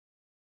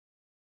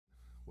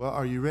Well,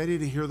 are you ready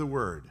to hear the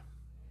word?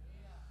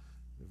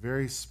 A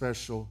very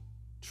special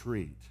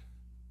treat.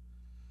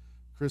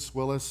 Chris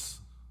Willis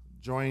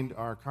joined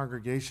our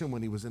congregation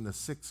when he was in the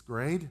 6th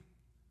grade,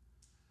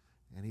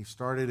 and he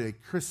started a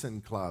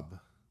Christen club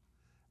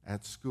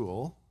at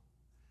school,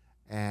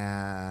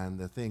 and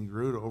the thing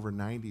grew to over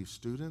 90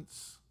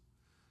 students.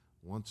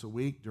 Once a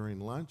week during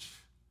lunch,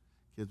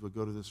 kids would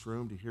go to this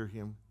room to hear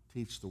him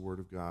teach the Word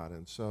of God.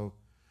 And so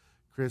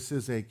Chris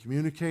is a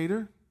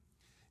communicator.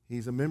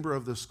 He's a member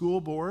of the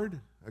school board,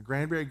 a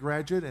Granbury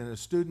graduate, and a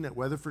student at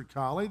Weatherford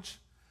College.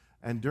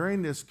 And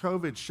during this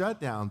COVID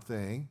shutdown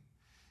thing,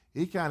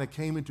 he kind of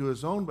came into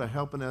his own by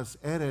helping us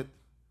edit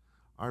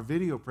our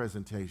video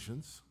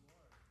presentations.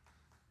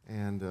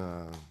 And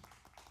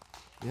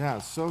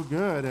so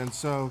good. And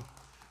so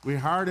we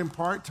hired him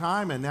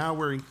part-time, and now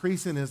we're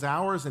increasing his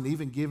hours and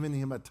even giving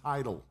him a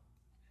title.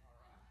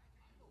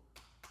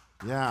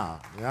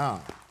 Yeah.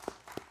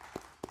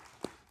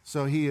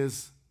 So he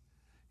is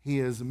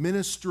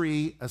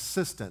ministry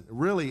assistant,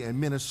 really a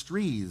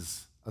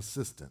ministries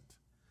assistant.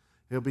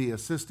 He'll be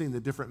assisting the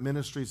different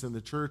ministries in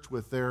the church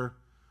with their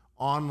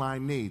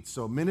online needs.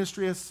 So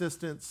ministry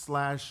assistant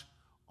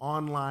 /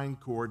 online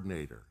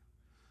coordinator.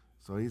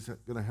 So he's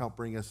going to help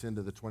bring us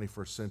into the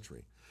 21st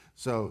century.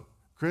 So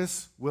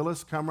Chris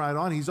Willis, come right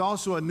on. He's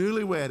also a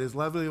newlywed. His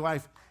lovely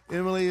wife,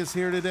 Emily, is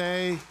here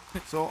today.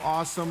 So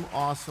awesome.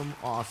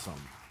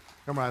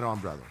 Come right on,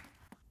 brother.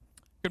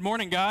 Good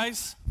morning,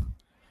 guys.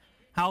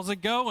 How's it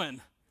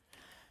going?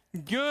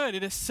 Good.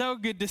 It is so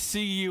good to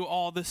see you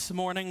all this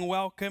morning.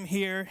 Welcome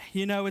here.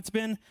 You know, it's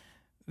been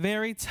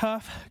very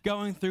tough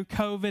going through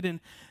COVID and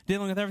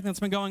dealing with everything that's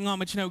been going on,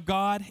 but you know,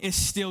 God is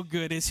still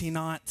good, is he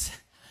not?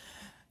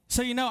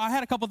 So, you know, I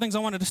had a couple things I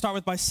wanted to start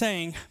with by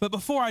saying, but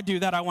before I do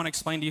that, I want to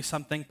explain to you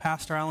something.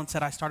 Pastor Allen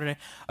said I started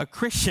a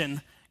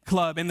Christian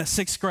club in the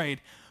 6th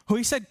grade. Well,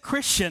 he said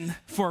Christian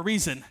for a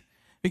reason,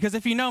 because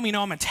if you know me, you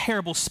know I'm a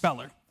terrible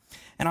speller.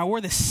 And I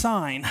wore this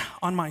sign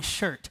on my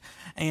shirt,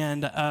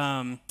 and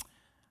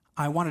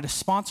I wanted a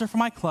sponsor for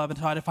my club, and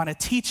so I had to find a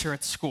teacher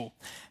at school.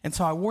 And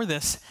so I wore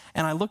this,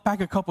 and I looked back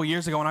a couple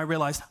years ago, and I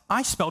realized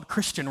I spelled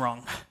Christian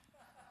wrong.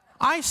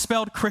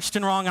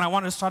 And I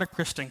wanted to start a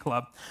Christian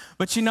club.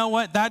 But you know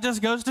what? That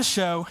just goes to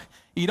show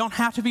you don't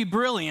have to be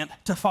brilliant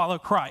to follow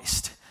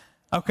Christ.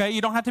 Okay? You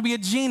don't have to be a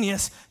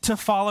genius to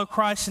follow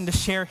Christ and to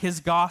share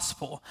his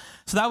gospel.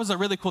 So that was a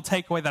really cool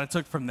takeaway that I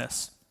took from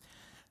this.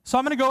 So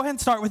I'm going to go ahead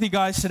and start with you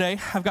guys today.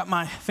 I've got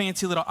my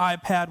fancy little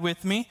iPad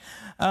with me.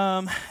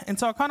 And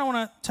so I kind of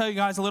want to tell you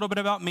guys a little bit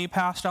about me.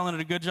 Pastor Allen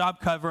did a good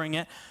job covering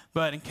it.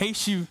 But in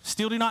case you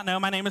still do not know,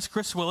 my name is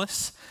Chris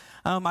Willis.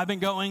 I've been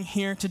going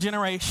here to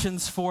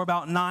Generations for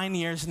about 9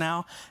 years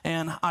now,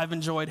 and I've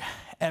enjoyed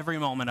every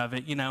moment of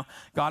it. You know,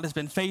 God has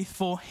been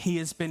faithful, he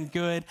has been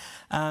good,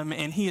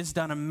 and he has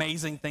done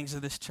amazing things to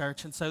this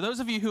church. And so those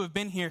of you who have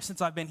been here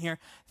since I've been here,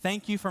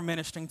 thank you for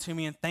ministering to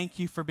me, and thank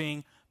you for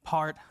being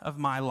part of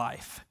my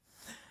life.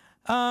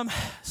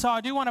 So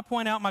I do want to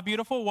point out my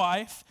beautiful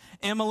wife,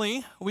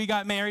 Emily. We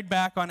got married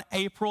back on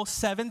April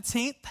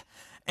 17th,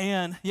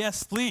 and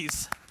yes,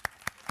 please.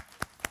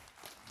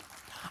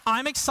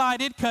 I'm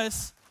excited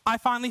because I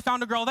finally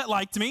found a girl that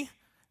liked me.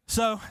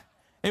 So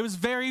it was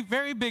very,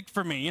 very big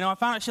for me. You know, I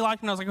found out she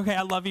liked me, and I was like, okay,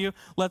 I love you.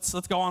 Let's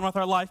go on with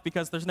our life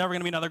because there's never going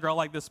to be another girl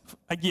like this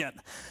again.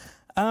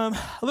 A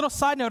little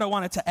side note I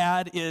wanted to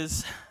add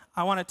is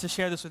I wanted to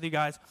share this with you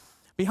guys.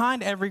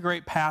 Behind every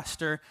great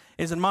pastor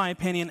is, in my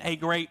opinion, a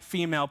great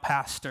female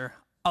pastor.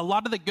 A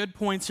lot of the good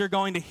points you're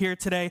going to hear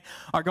today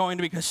are going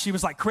to be because she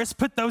was like, Chris,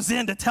 put those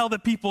in to tell the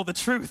people the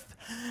truth.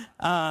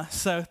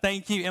 So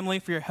thank you, Emily,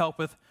 for your help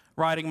with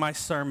writing my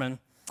sermon.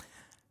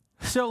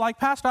 So like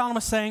Pastor Allen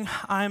was saying,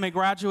 I am a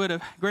graduate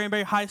of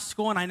Granbury High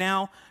School, and I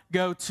now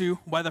go to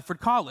Weatherford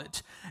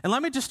College. And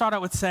let me just start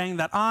out with saying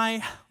that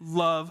I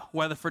love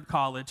Weatherford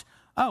College.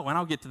 Oh, and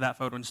I'll get to that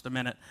photo in just a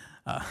minute.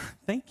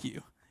 Thank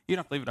you. You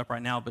don't have to leave it up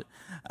right now, but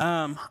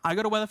I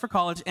go to Weatherford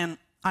College, and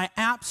I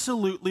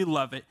absolutely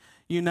love it.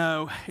 You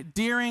know,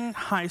 during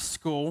high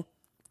school,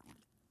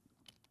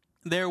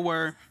 there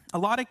were a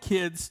lot of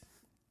kids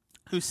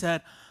who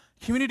said,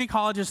 community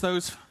college is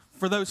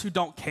for those who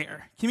don't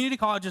care. Community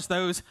college is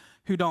those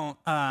who don't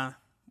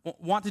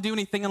want to do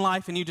anything in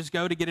life, and you just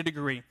go to get a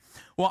degree.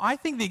 Well, I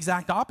think the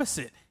exact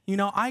opposite. You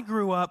know, I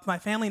grew up, my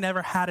family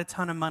never had a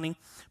ton of money,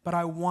 but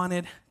I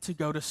wanted to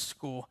go to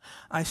school.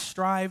 I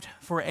strived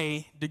for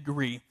a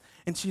degree.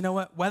 And so you know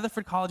what?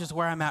 Weatherford College is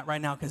where I'm at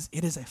right now because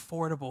it is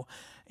affordable.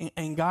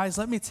 And guys,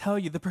 let me tell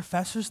you, the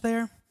professors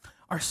there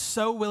are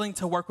so willing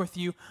to work with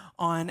you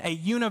on a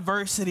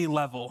university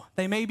level.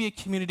 They may be a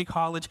community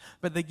college,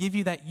 but they give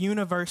you that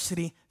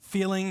university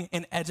feeling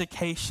and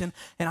education.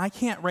 And I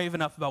can't rave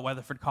enough about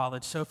Weatherford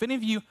College. So if any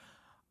of you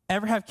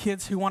ever have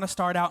kids who want to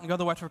start out and go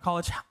to Weatherford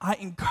College, I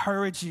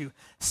encourage you,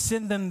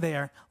 send them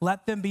there.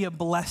 Let them be a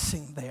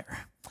blessing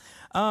there.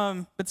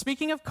 But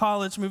speaking of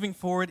college, moving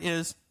forward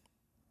is,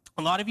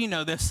 a lot of you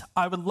know this,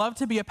 I would love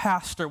to be a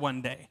pastor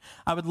one day.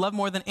 I would love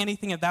more than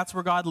anything if that's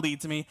where God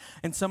leads me.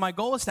 And so my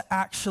goal is to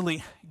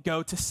actually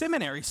go to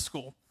seminary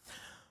school.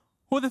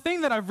 Well, the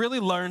thing that I've really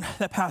learned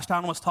that Pastor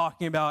Don was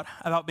talking about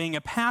being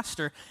a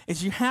pastor,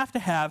 is you have to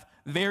have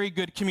very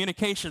good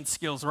communication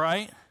skills,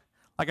 right?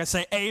 Like I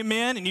say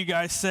amen, and you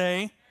guys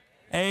say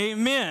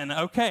amen.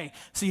 Okay,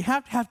 so you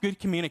have to have good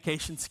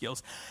communication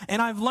skills.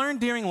 And I've learned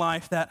during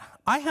life that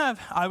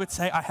I would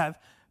say I have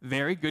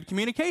very good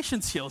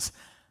communication skills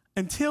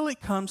until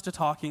it comes to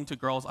talking to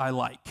girls I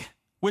like,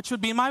 which would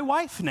be my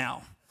wife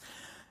now.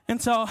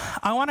 And so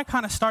I want to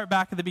kind of start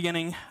back at the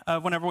beginning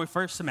of whenever we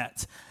first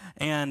met,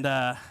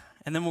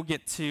 and then we'll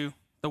get to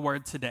the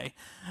word today.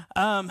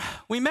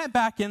 We met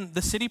back in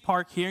the city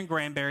park here in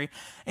Granbury,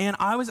 and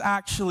I was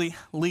actually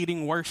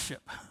leading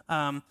worship.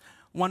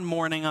 One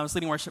morning, I was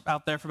leading worship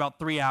out there for about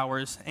 3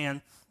 hours,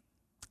 and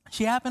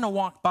she happened to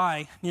walk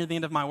by near the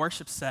end of my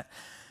worship set,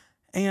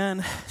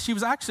 and she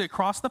was actually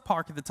across the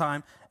park at the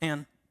time,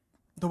 and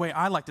the way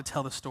I like to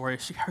tell the story,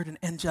 she heard an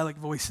angelic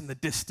voice in the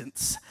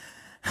distance.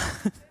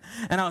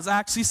 And I was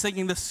actually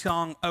singing the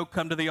song, "Oh,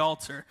 Come to the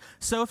Altar."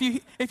 So if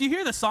you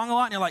hear the song a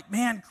lot and you're like,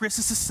 "Man, Chris,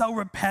 this is so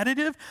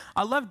repetitive,"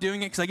 I love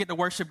doing it because I get to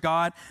worship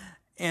God,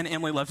 and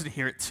Emily loves to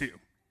hear it too.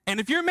 And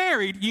if you're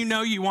married, you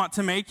know you want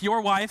to make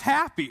your wife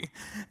happy.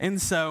 And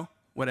so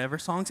whatever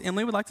songs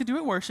Emily would like to do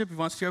at worship, if he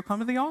wants to go "Come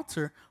to the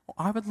Altar," well,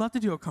 I would love to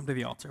do "Oh, Come to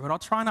the Altar," but I'll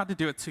try not to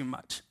do it too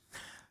much.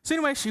 So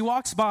anyway, she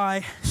walks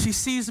by, she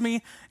sees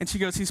me, and she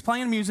goes, "He's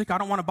playing music, I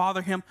don't want to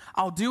bother him.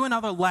 I'll do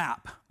another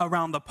lap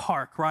around the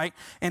park," right?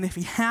 "And if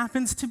he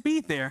happens to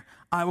be there,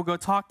 I will go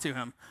talk to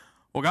him."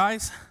 Well,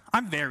 guys,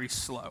 I'm very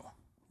slow,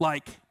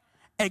 like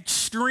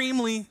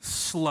extremely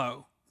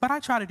slow, but I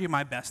try to do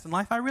my best in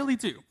life, I really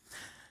do.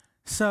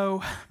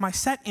 So my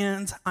set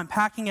ends, I'm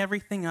packing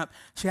everything up.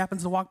 She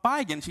happens to walk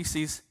by again, she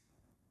sees,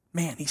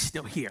 man, he's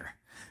still here.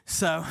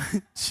 So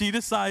she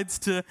decides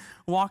to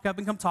walk up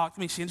and come talk to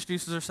me. She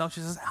introduces herself.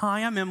 She says, "Hi,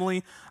 I'm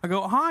Emily." I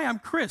go, "Hi, I'm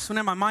Chris." And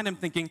in my mind, I'm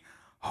thinking,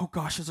 oh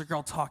gosh, there's a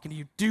girl talking to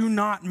you. Do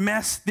not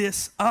mess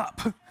this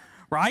up,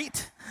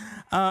 right?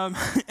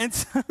 And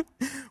so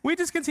we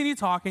just continue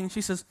talking.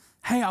 She says,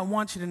 "Hey, I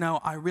want you to know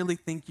I really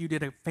think you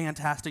did a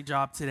fantastic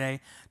job today,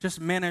 just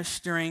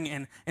ministering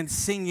and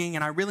singing,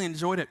 and I really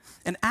enjoyed it.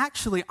 And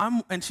actually,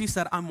 she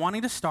said, "I'm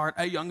wanting to start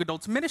a young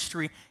adults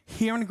ministry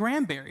here in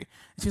Granbury."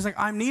 And she's like,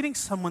 "I'm needing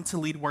someone to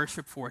lead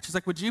worship for it." She's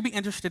like, "Would you be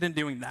interested in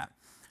doing that?"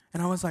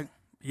 And I was like,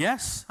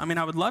 "Yes, I mean,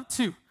 I would love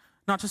to.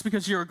 Not just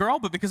because you're a girl,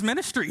 but because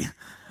ministry."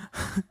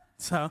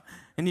 So,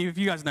 and if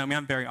you guys know me,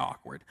 I'm very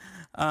awkward,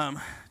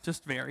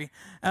 just very.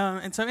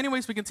 And so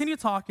anyways, we continue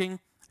talking.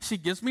 She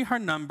gives me her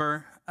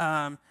number,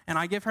 and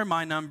I give her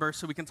my number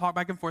so we can talk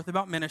back and forth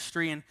about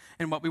ministry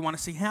and what we want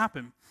to see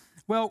happen.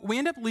 Well, we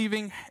end up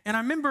leaving, and I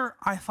remember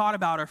I thought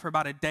about her for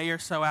about a day or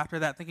so after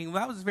that, thinking,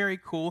 well, that was very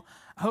cool.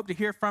 I hope to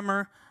hear from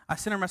her. I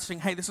sent her a message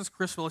saying, "Hey, this is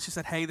Chris Willis." She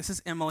said, "Hey, this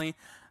is Emily."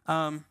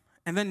 And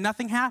then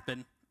nothing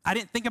happened. I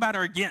didn't think about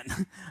her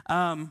again.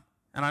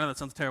 And I know that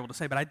sounds terrible to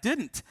say, but I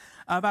didn't.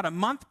 About a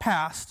month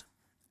passed,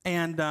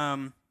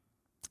 and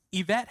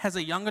Yvette has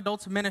a young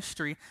adults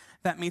ministry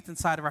that meets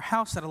inside of our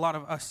house that a lot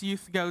of us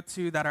youth go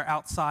to that are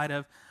outside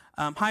of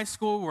high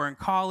school. We're in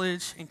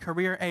college, in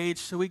career age,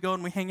 so we go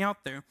and we hang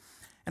out there.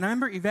 And I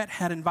remember Yvette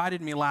had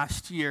invited me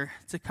last year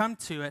to come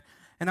to it,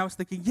 and I was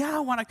thinking, yeah, I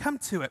want to come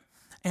to it.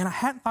 And I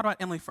hadn't thought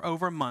about Emily for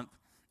over a month,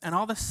 and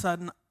all of a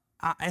sudden,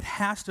 it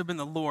has to have been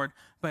the Lord,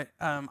 but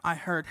I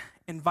heard,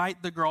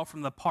 "Invite the girl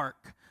from the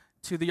park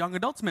to the young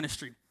adults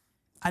ministry."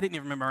 I didn't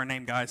even remember her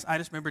name, guys. I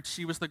just remembered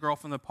she was the girl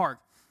from the park.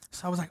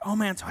 So I was like, oh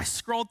man. So I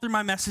scrolled through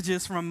my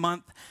messages from a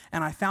month,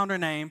 and I found her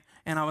name,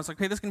 and I was like,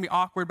 okay, this is going to be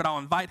awkward, but I'll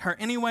invite her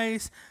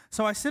anyways.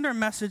 So I send her a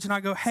message, and I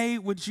go, "Hey,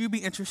 would you be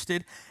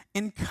interested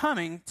in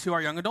coming to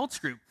our young adults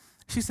group?"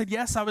 She said,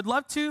 "Yes, I would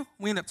love to."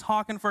 We ended up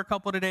talking for a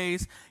couple of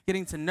days,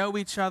 getting to know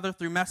each other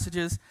through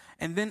messages,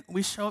 and then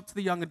we show up to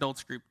the young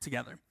adults group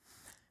together.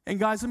 And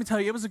guys, let me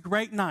tell you, it was a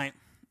great night.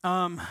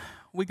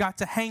 We got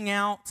to hang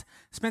out,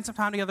 spend some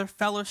time together,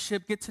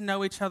 fellowship, get to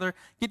know each other,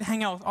 get to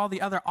hang out with all the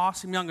other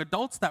awesome young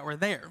adults that were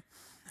there.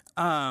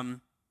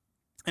 And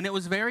it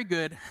was very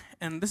good.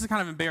 And this is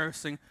kind of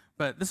embarrassing,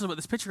 but this is what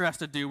this picture has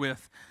to do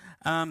with.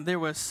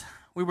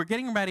 We were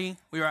getting ready.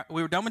 We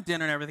were done with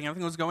dinner and everything.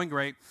 Everything was going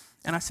great.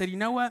 And I said, "You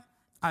know what?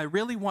 I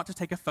really want to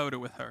take a photo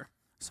with her."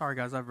 Sorry,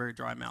 guys, I have a very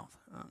dry mouth.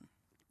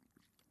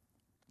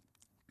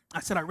 I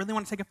said, "I really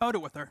want to take a photo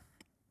with her."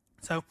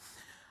 So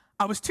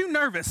I was too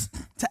nervous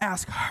to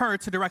ask her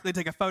to directly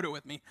take a photo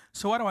with me.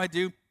 So what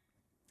do?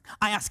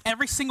 I ask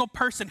every single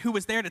person who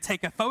was there to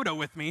take a photo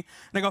with me.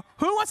 And I go,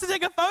 "Who wants to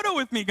take a photo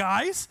with me,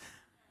 guys?"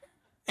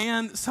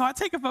 And so I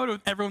take a photo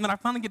with everyone. Then I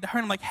finally get to her,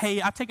 and I'm like,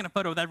 "Hey, I've taken a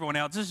photo with everyone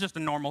else. This is just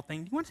a normal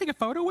thing. Do you want to take a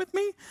photo with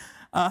me?"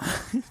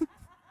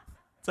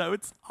 So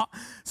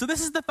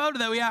this is the photo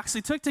that we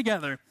actually took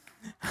together.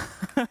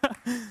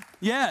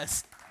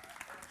 Yes.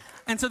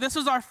 And so this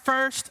was our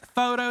first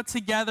photo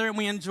together, and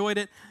we enjoyed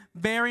it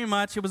very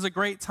much. It was a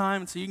great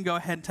time. So you can go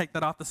ahead and take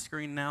that off the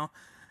screen now.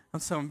 I'm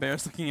so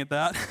embarrassed looking at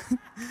that.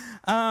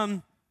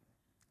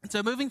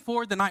 So moving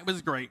forward, the night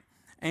was great.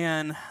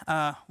 And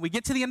we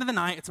get to the end of the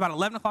night. It's about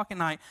 11 o'clock at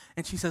night.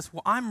 And she says,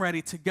 "Well, I'm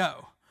ready to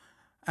go."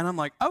 And I'm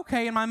like,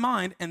 okay, in my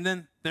mind. And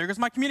then there goes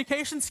my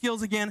communication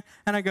skills again.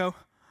 And I go,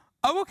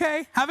 oh,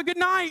 okay, have a good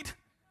night.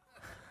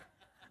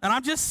 And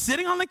I'm just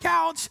sitting on the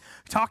couch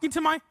talking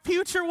to my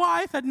future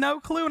wife, had no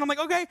clue. And I'm like,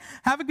 okay,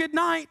 have a good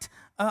night.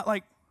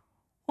 What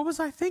was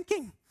I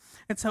thinking?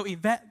 And so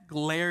Yvette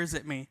glares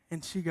at me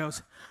and she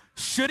goes,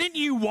 shouldn't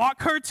you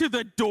walk her to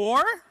the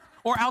door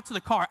or out to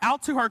the car?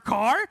 Out to her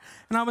car?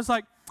 And I was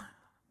like,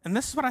 and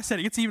this is what I said.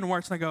 It gets even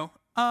worse. And I go,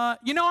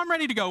 I'm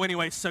ready to go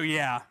anyway, so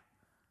yeah.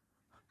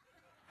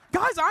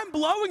 Guys, I'm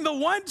blowing the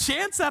one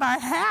chance that I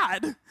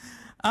had.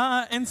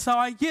 And so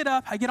I get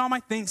up, I get all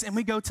my things, and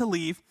we go to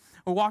leave.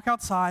 We walk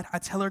outside. I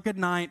tell her good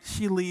night.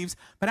 She leaves.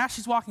 But as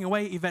she's walking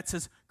away, Yvette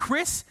says,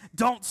 Chris,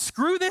 don't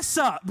screw this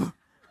up.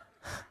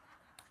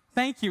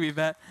 Thank you,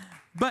 Yvette.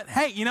 But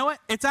hey, you know what?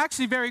 It's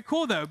actually very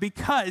cool, though,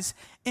 because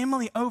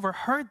Emily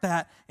overheard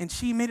that, and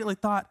she immediately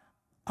thought,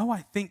 oh,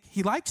 I think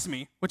he likes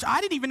me, which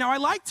I didn't even know I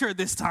liked her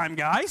this time,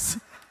 guys.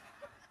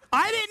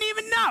 I didn't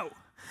even know.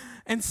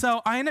 And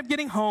so I end up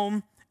getting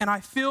home, and I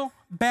feel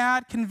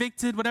bad,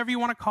 convicted, whatever you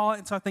want to call it.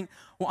 And so I think,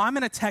 well, I'm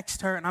going to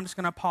text her, and I'm just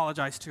going to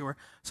apologize to her.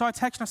 So I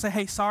text her and I say,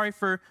 hey, sorry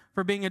for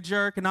being a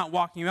jerk and not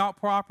walking you out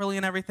properly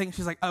and everything.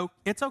 She's like, oh,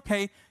 it's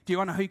okay. Do you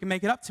want to know how you can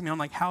make it up to me? I'm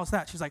like, how's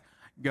that? She's like,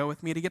 go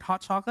with me to get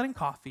hot chocolate and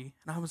coffee.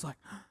 And I was like,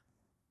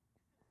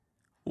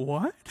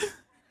 what?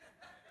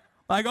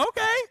 Like,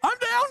 okay, I'm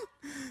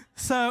down.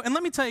 So, and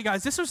let me tell you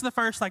guys, this was the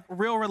first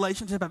real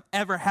relationship I've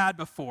ever had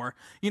before.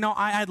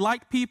 I'd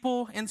liked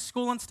people in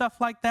school and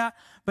stuff like that,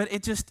 but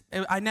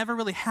I never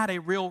really had a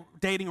real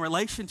dating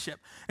relationship.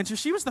 And so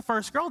she was the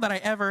first girl that I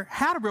ever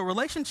had a real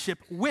relationship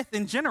with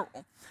in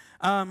general.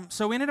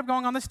 So we ended up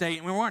going on this date,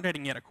 and we weren't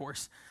dating yet, of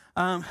course.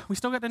 We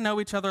still got to know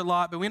each other a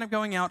lot, but we ended up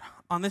going out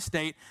on this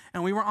date,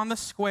 and we were on the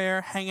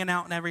square, hanging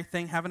out and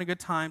everything, having a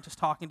good time, just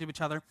talking to each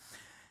other.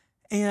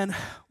 And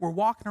we're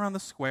walking around the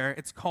square.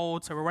 It's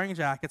cold, so we're wearing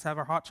jackets, have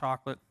our hot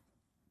chocolate.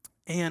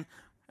 And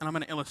I'm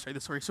going to illustrate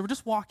this story. So we're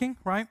just walking,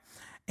 right?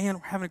 And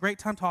we're having a great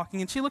time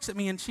talking. And she looks at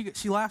me, and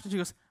she laughs, and she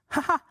goes,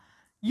 haha,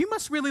 you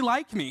must really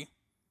like me.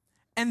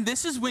 And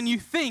this is when you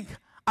think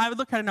I would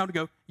look at her now to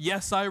go,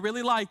 yes, I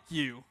really like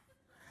you.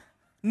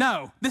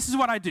 No, this is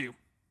what I do.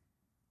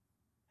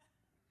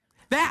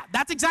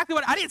 That's exactly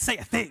what, I didn't say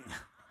a thing.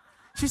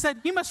 She said,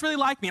 you must really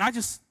like me. And I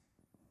just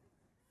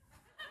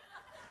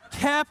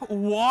kept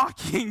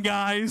walking,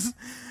 guys.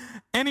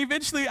 And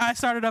eventually I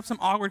started up some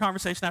awkward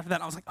conversation after that.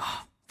 And I was like,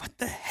 oh, what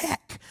the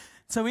heck?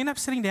 So we ended up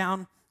sitting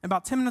down.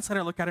 About 10 minutes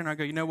later, I look at her and I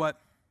go, you know what?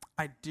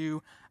 I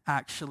do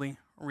actually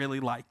really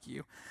like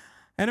you.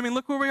 And I mean,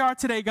 look where we are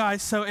today,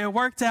 guys. So it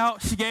worked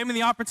out. She gave me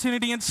the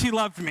opportunity and she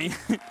loved me.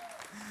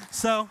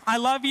 So I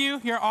love you.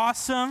 You're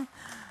awesome.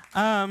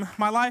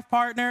 My life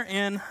partner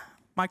and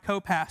my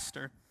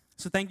co-pastor.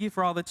 So thank you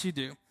for all that you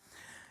do.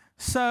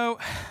 So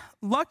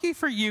lucky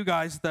for you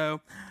guys,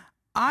 though,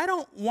 I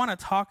don't want to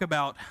talk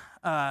about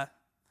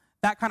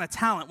that kind of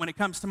talent when it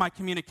comes to my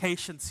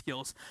communication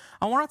skills.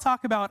 I want to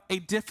talk about a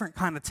different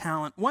kind of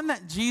talent, one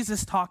that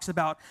Jesus talks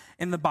about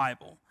in the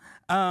Bible.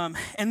 And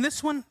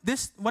this talent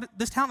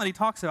that he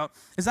talks about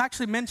is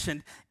actually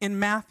mentioned in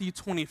Matthew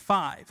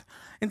 25.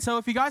 And so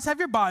if you guys have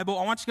your Bible,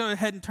 I want you to go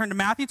ahead and turn to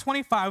Matthew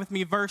 25 with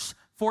me, verse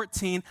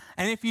 14.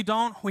 And if you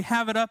don't, we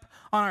have it up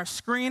on our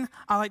screen.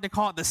 I like to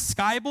call it the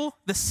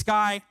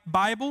Sky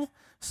Bible.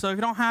 So if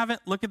you don't have it,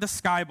 look at the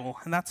Skyble,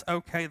 and that's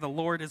okay. The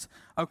Lord is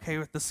okay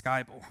with the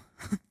Skyble.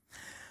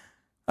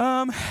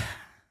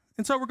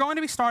 And so we're going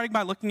to be starting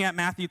by looking at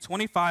Matthew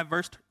 25,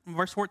 verse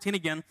 14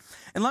 again.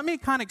 And let me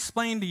kind of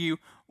explain to you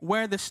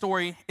where this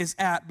story is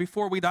at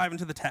before we dive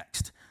into the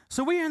text.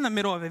 So we are in the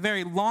middle of a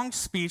very long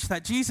speech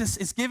that Jesus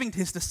is giving to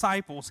his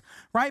disciples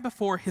right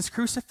before his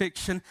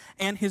crucifixion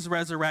and his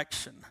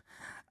resurrection.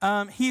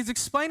 He is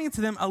explaining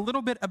to them a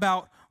little bit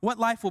about what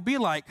life will be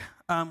like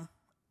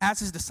as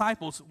his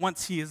disciples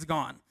once he is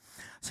gone.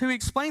 So he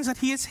explains that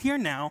he is here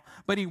now,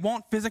 but he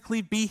won't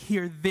physically be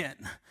here then.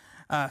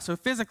 So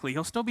physically,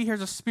 he'll still be here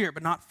as a spirit,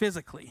 but not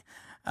physically.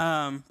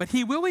 But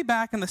he will be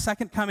back in the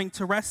second coming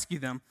to rescue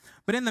them.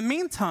 But in the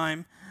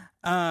meantime,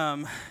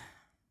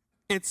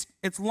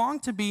 it's long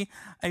to be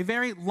a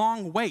very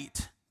long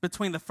wait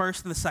between the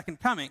first and the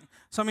second coming.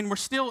 So, I mean, we're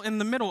still in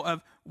the middle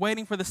of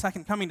waiting for the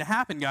second coming to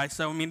happen, guys.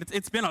 So, I mean,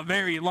 it's been a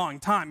very long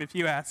time, if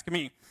you ask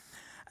me.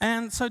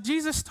 And so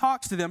Jesus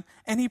talks to them,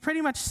 and he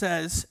pretty much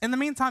says, in the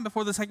meantime,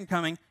 before the second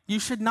coming, you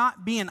should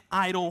not be an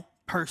idle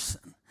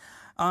person.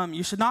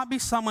 You should not be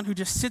someone who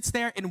just sits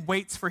there and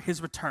waits for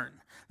his return.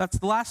 That's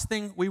the last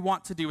thing we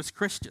want to do as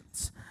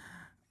Christians.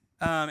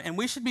 And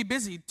we should be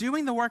busy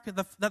doing the work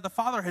that the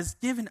Father has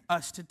given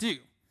us to do.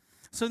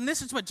 So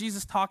this is what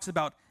Jesus talks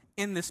about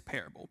in this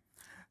parable.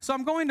 So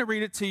I'm going to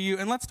read it to you,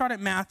 and let's start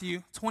at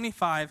Matthew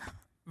 25,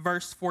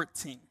 verse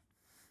 14.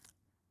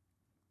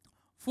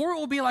 For it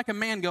will be like a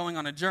man going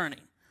on a journey,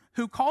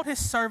 who called his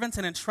servants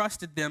and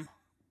entrusted them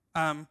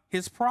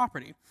his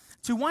property.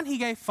 To one he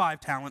gave 5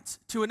 talents,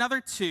 to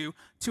another 2,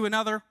 to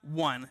another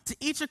 1, to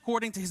each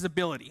according to his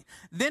ability,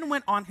 then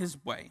went on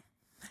his way.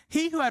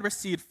 He who had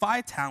received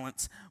 5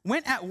 talents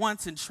went at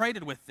once and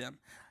traded with them.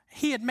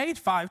 He had made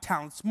 5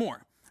 talents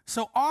more.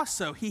 So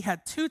also he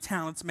had 2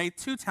 talents made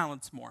 2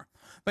 talents more.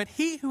 But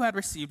he who had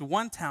received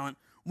 1 talent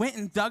went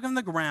and dug in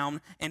the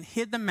ground and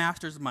hid the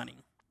master's money.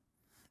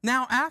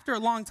 Now after a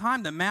long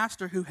time, the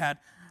master of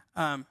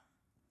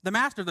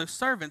those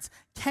servants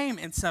came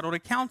and settled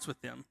accounts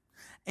with them.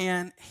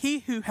 And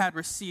he who had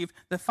received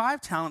the 5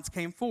 talents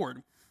came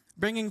forward,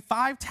 bringing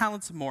 5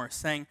 talents more,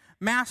 saying,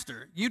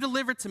 Master, you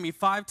delivered to me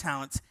 5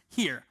 talents.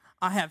 Here,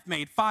 I have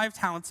made 5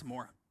 talents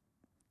more.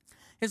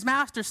 His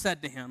master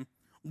said to him,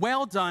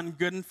 Well done,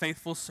 good and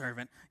faithful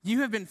servant.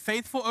 You have been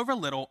faithful over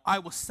little. I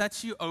will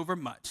set you over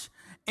much.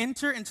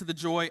 Enter into the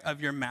joy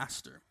of your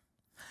master.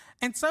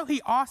 And so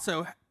he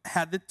also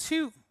had the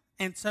 2.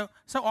 And so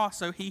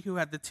also he who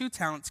had the 2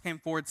 talents came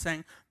forward,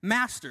 saying,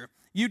 Master,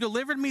 you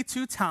delivered me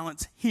 2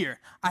 talents. Here,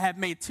 I have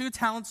made 2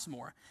 talents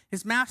more.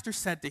 His master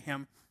said to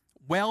him,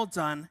 Well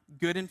done,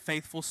 good and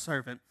faithful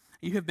servant.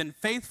 You have been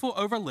faithful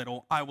over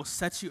little. I will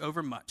set you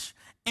over much.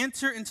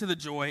 Enter into the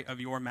joy of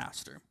your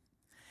master.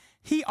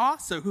 He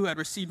also, who had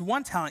received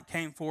 1 talent,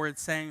 came forward,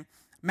 saying,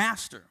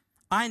 Master,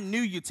 I knew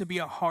you to be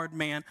a hard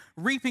man,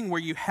 reaping where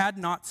you had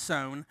not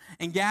sown,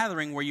 and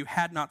gathering where you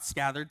had not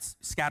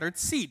scattered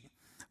seed.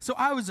 So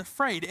I was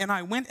afraid, and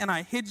I went and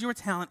I hid your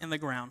talent in the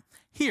ground.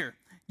 Here,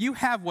 you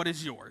have what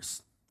is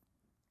yours.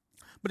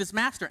 But his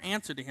master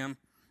answered to him,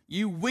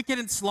 You wicked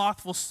and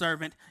slothful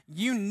servant,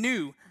 you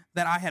knew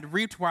that I had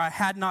reaped where I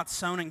had not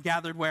sown and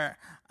gathered where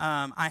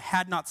I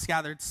had not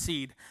scattered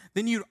seed.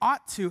 Then you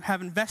ought to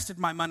have invested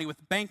my money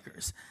with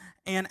bankers,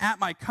 and at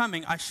my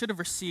coming I should have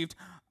received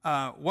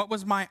what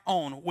was my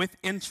own with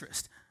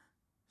interest.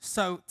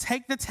 So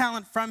take the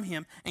talent from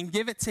him and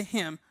give it to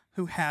him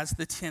who has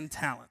the 10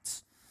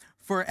 talents.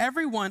 For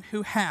everyone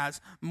who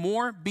has,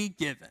 more be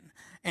given,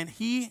 and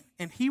he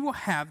will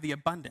have the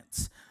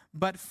abundance.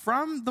 But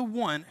from the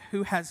one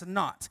who has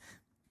not,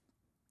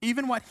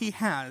 even what he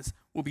has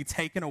will be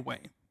taken away.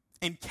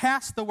 And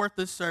cast the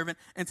worthless servant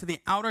into the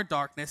outer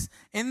darkness.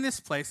 In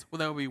this place where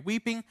there will be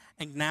weeping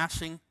and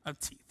gnashing of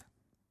teeth.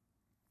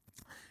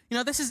 You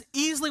know, this is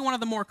easily one of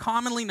the more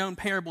commonly known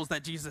parables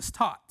that Jesus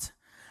taught.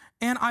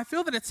 And I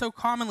feel that it's so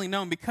commonly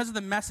known because of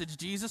the message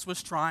Jesus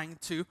was trying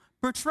to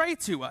portray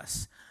to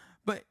us.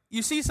 But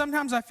you see,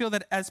 sometimes I feel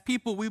that as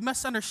people, we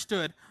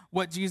misunderstood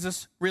what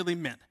Jesus really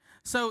meant.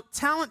 So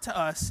talent to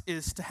us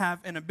is to have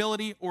an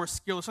ability or a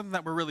skill or something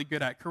that we're really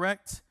good at,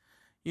 correct?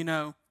 You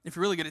know, if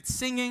you're really good at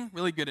singing,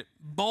 really good at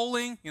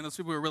bowling, you know, those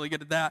people who are really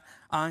good at that,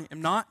 I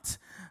am not,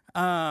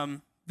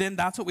 then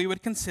that's what we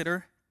would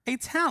consider a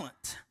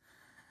talent.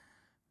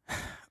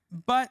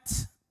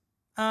 But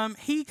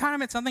he kind of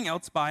meant something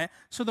else by it.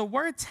 So the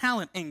word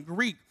talent in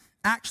Greek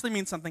actually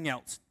means something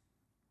else.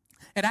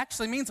 It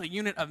actually means a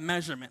unit of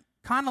measurement,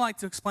 kind of like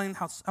to explain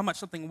how much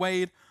something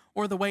weighed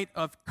or the weight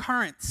of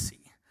currency,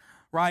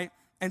 right?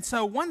 And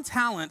so 1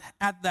 talent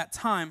at that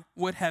time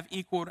would have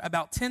equaled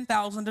about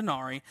 10,000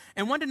 denarii,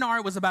 and 1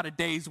 denarii was about a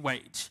day's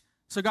wage.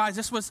 So guys,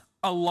 this was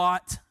a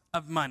lot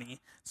of money.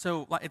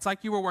 So it's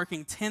like you were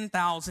working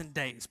 10,000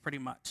 days pretty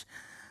much.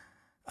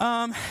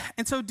 And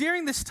so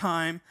during this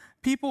time,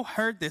 people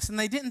heard this, and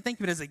they didn't think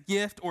of it as a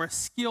gift or a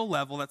skill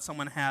level that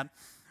someone had.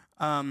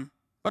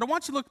 But I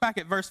want you to look back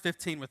at verse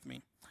 15 with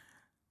me.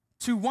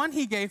 To one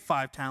he gave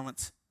 5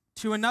 talents,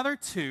 to another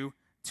 2,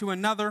 to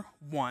another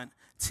 1,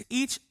 to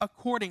each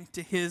according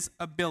to his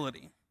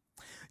ability.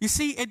 You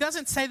see, it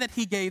doesn't say that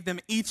he gave them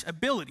each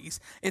abilities.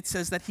 It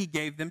says that he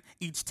gave them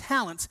each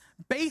talents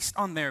based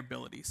on their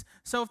abilities.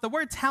 So if the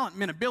word talent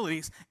meant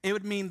abilities, it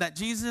would mean that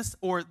Jesus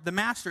or the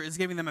master is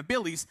giving them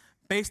abilities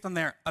based on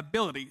their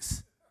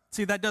abilities.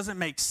 See, that doesn't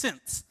make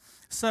sense.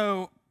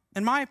 So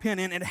in my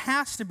opinion, it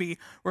has to be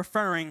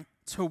referring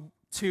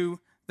to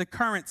the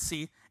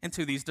currency and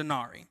to these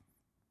denarii.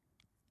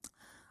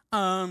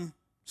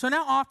 So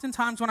now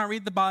oftentimes when I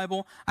read the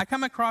Bible, I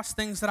come across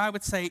things that I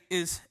would say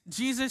is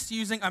Jesus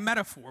using a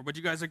metaphor. Would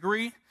you guys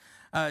agree?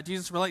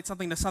 Jesus relates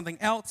something to something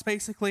else,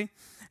 basically.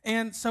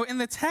 And so in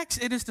the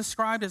text, it is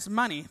described as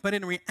money. But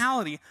in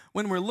reality,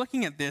 when we're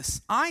looking at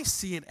this, I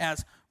see it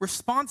as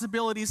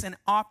responsibilities and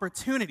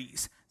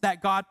opportunities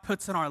that God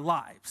puts in our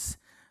lives.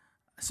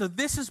 So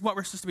this is what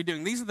we're supposed to be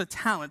doing. These are the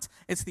talents.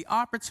 It's the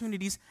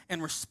opportunities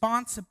and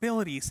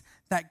responsibilities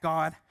that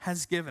God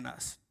has given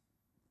us.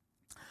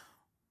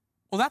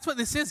 Well, that's what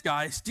this is,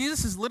 guys.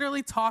 Jesus is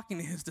literally talking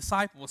to his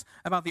disciples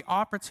about the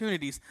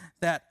opportunities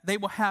that they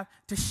will have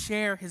to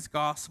share his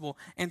gospel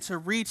and to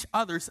reach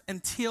others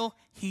until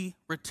he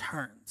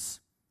returns.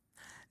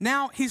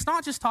 Now, he's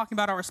not just talking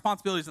about our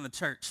responsibilities in the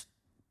church.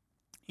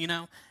 You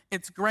know,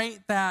 it's great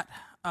that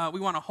we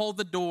want to hold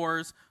the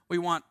doors. We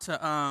want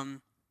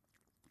to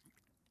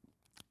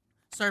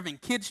serve in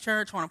kids'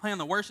 church. We want to play on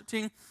the worship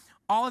team.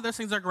 All of those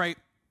things are great.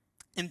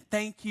 And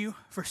thank you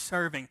for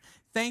serving.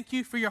 Thank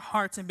you for your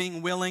hearts and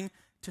being willing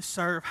to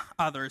serve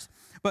others.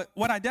 But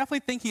what I definitely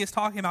think he is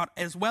talking about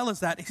as well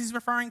as that is he's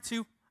referring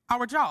to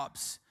our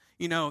jobs.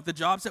 You know, the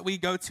jobs that we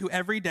go to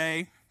every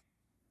day.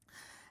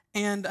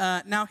 And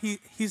now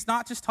he's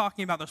not just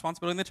talking about the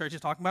responsibility in the church.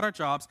 He's talking about our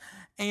jobs.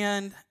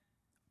 And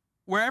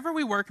wherever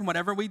we work and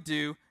whatever we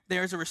do,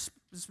 there's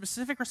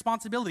specific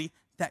responsibility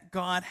that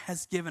God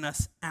has given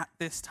us at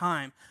this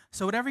time.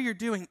 So whatever you're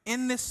doing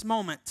in this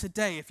moment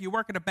today, if you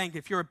work at a bank,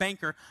 if you're a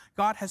banker,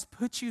 God has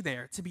put you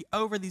there to be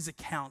over these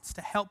accounts,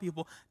 to help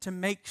people, to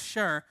make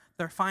sure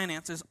their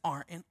finances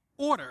are in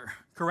order,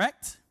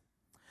 correct?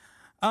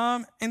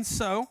 And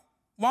so,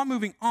 while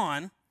moving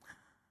on,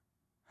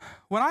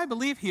 what I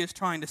believe he is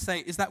trying to say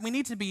is that we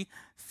need to be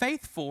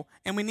faithful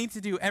and we need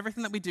to do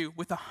everything that we do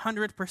with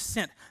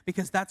 100%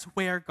 because that's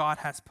where God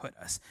has put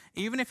us.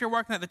 Even if you're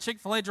working at the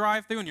Chick-fil-A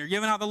drive-thru and you're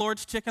giving out the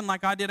Lord's chicken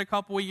like I did a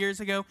couple of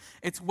years ago,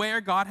 it's where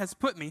God has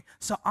put me.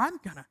 So I'm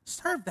going to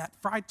serve that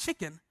fried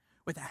chicken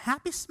with a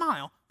happy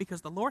smile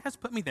because the Lord has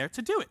put me there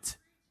to do it.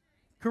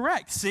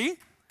 Correct. See?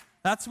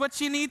 That's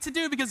what you need to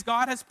do because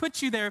God has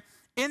put you there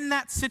in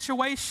that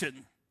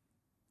situation.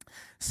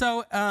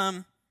 So,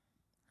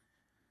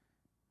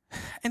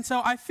 and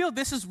so I feel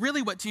this is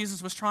really what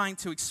Jesus was trying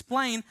to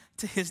explain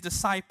to his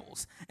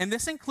disciples. And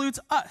this includes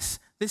us.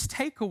 This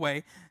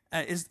takeaway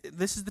is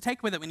the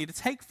takeaway that we need to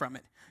take from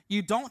it.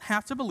 You don't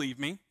have to believe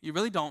me. You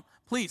really don't.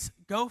 Please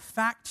go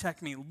fact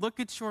check me. Look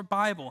at your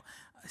Bible.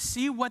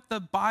 See what the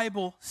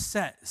Bible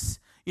says.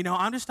 You know,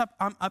 I'm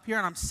up here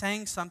and I'm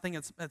saying something.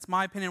 It's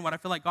my opinion, what I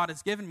feel like God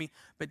has given me.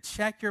 But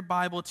check your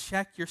Bible,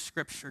 check your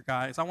scripture,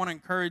 guys. I want to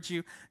encourage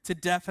you to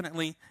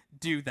definitely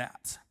do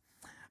that.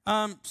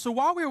 So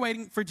while we're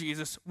waiting for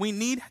Jesus, we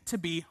need to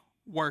be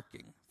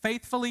working,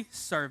 faithfully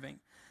serving.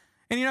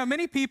 And you know,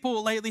 many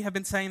people lately have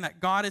been saying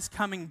that God is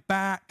coming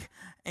back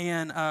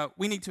and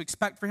we need to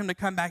expect for him to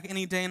come back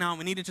any day now and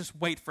we need to just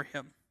wait for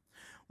him.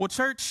 Well,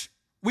 church,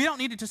 we don't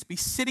need to just be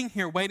sitting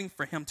here waiting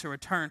for him to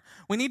return.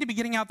 We need to be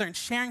getting out there and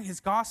sharing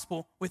his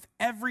gospel with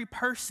every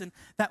person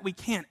that we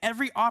can.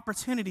 Every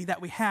opportunity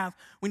that we have,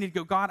 we need to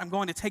go, God, I'm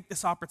going to take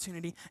this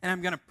opportunity and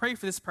I'm going to pray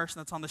for this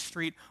person that's on the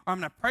street, or I'm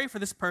going to pray for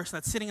this person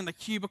that's sitting in the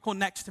cubicle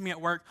next to me at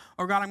work,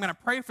 or God, I'm going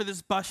to pray for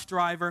this bus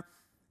driver.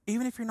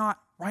 Even if you're not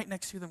right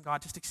next to them,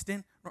 God, just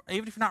extend,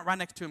 even if you're not right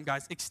next to them,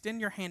 guys,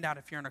 extend your hand out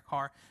if you're in a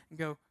car and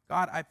go,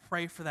 God, I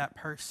pray for that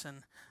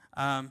person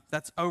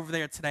that's over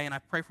there today, and I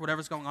pray for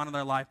whatever's going on in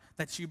their life,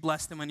 that you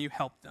bless them and you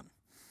help them.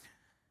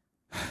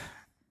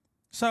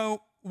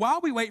 So while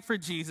we wait for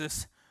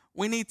Jesus,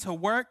 we need to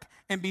work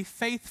and be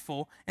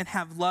faithful and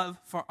have love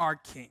for our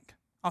King.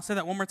 I'll say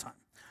that one more time.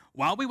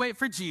 While we wait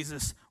for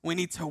Jesus, we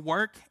need to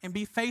work and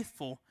be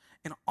faithful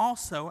and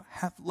also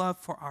have love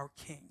for our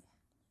King.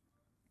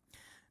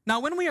 Now,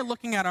 when we are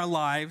looking at our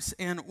lives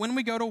and when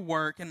we go to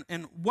work,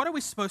 and what are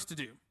we supposed to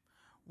do?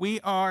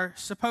 We are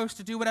supposed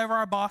to do whatever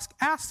our boss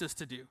asked us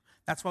to do.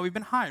 That's why we've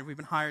been hired. We've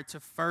been hired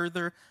to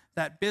further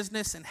that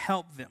business and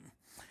help them.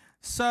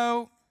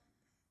 So,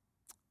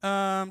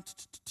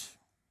 if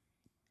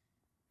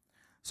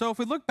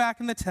we look back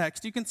in the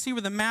text, you can see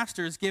where the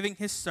master is giving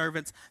his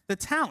servants the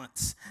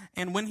talents.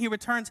 And when he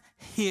returns,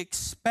 he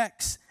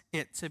expects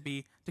it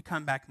to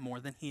come back more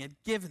than he had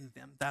given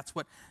them. That's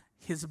what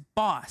his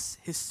boss,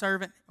 his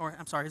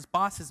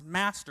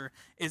master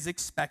is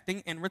expecting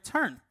in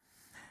return.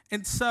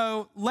 And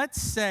so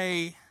let's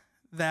say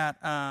that,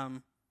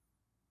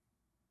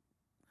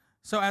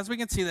 so as we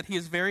can see that he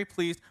is very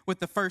pleased with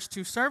the first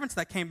two servants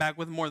that came back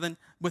with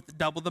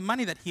double the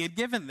money that he had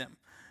given them.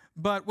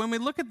 But when we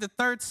look at the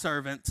third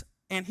servant,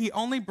 and he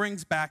only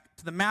brings back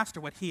to the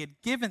master what he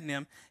had given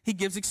them, he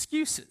gives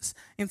excuses.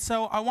 And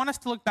so I want us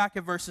to look back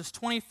at verses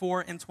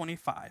 24 and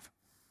 25.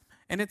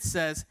 And it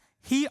says,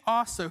 he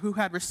also who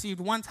had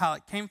received 1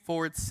 talent came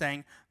forward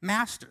saying,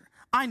 Master,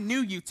 I knew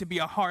you to be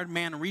a hard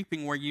man,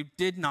 reaping where you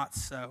did not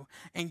sow,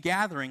 and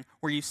gathering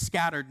where you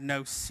scattered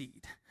no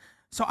seed.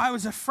 So I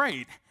was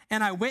afraid,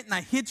 and I went and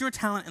I hid your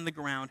talent in the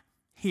ground.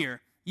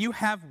 Here, you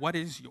have what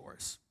is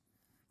yours.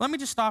 Let me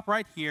just stop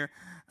right here.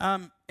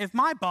 If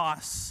my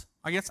boss,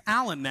 I guess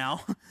Alan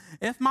now,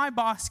 if my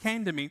boss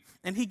came to me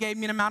and he gave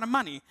me an amount of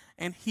money,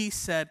 and he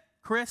said,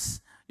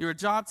 Chris, your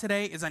job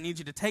today is I need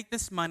you to take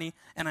this money,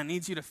 and I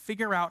need you to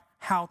figure out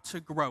how to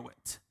grow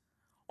it.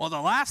 Well, the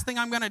last thing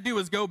I'm going to do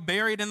is go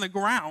bury it in the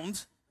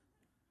ground.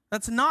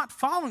 That's not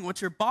following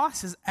what your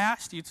boss has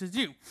asked you to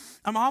do.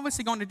 I'm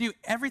obviously going to do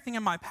everything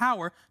in my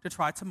power to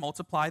try to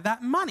multiply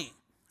that money,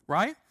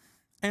 right?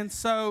 And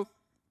so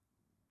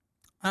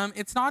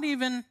it's not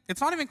even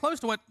close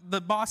to what the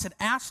boss had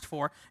asked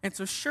for, and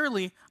so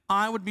surely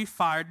I would be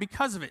fired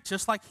because of it,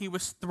 just like he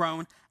was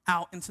thrown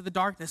out into the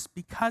darkness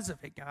because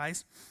of it,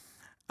 guys.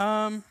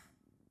 And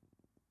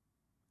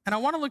I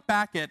want to look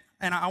back at,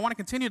 and I want to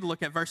continue to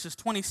look at verses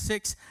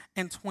 26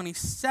 and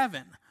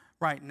 27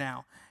 right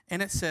now.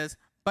 And it says,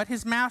 but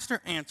his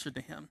master answered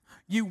to him,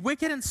 you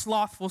wicked and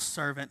slothful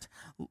servant.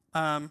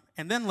 And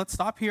then let's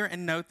stop here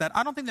and note that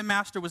I don't think the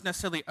master was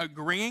necessarily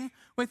agreeing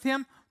with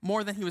him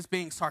more than he was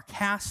being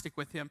sarcastic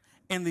with him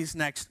in these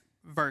next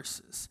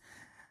verses.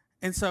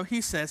 And so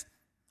he says,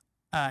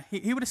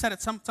 he would have said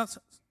it some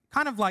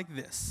kind of like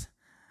this.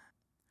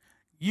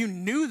 You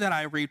knew that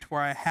I reaped where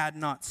I had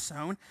not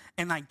sown,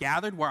 and I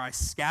gathered where I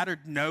scattered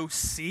no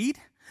seed.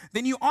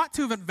 Then you ought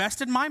to have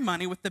invested my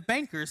money with the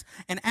bankers,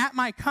 and at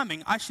my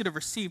coming I should have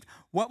received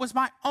what was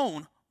my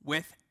own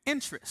with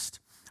interest.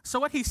 So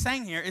what he's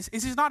saying here is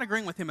he's not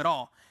agreeing with him at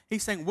all.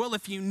 He's saying, well,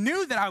 if you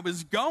knew that I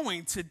was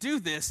going to do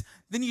this,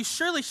 then you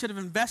surely should have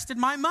invested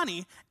my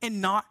money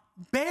and not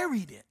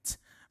buried it.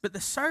 But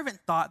the servant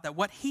thought that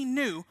what he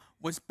knew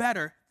was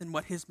better than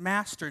what his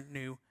master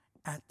knew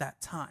at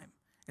that time.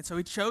 And so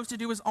he chose to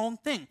do his own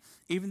thing,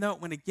 even though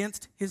it went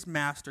against his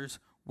master's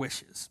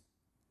wishes.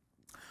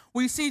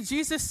 Well, you see,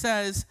 Jesus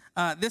says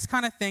this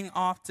kind of thing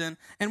often,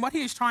 and what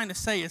he is trying to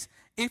say is,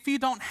 if you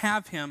don't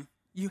have him,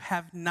 you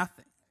have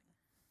nothing.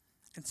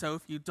 And so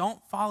if you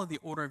don't follow the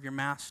order of your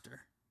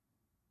master,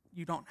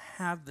 you don't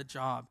have the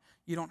job.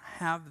 You don't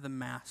have the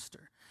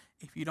master.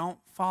 If you don't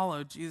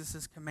follow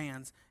Jesus'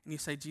 commands and you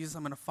say, Jesus,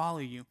 I'm going to follow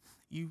you,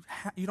 you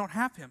don't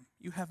have him.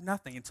 You have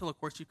nothing until, of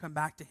course, you come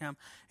back to him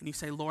and you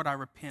say, Lord, I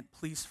repent.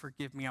 Please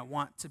forgive me. I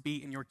want to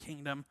be in your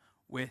kingdom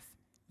with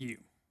you.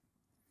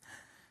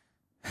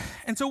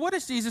 And so what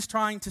is Jesus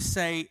trying to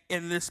say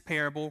in this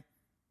parable?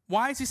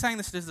 Why is he saying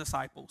this to his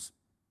disciples?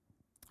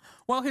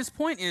 Well, his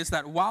point is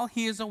that while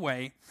he is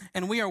away,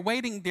 and we are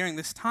waiting during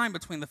this time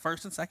between the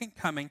first and second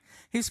coming,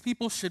 his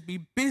people should be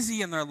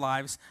busy in their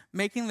lives,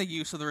 making the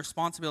use of the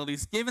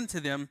responsibilities given to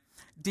them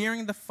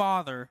during the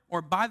Father,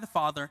 or by the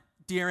Father,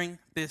 during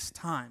this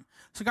time.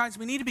 So guys,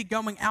 we need to be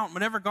going out.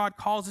 Whatever God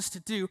calls us to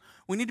do,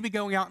 we need to be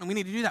going out, and we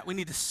need to do that. We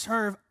need to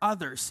serve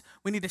others.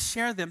 We need to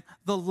share them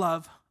the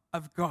love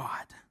of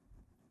God.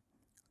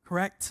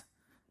 Correct?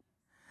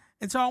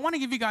 And so I want to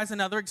give you guys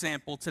another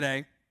example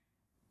today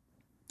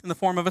in the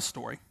form of a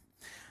story.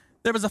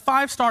 There was a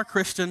 5-star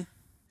Christian,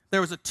 there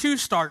was a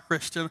 2-star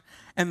Christian,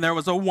 and there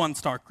was a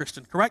 1-star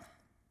Christian, correct?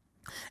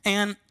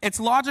 And it's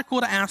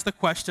logical to ask the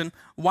question,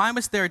 why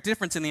was there a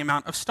difference in the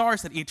amount of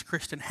stars that each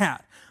Christian had?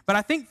 But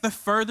I think the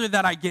further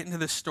that I get into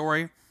this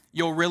story,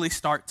 you'll really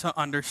start to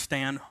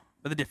understand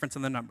the difference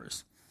in the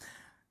numbers.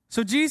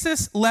 So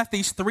Jesus left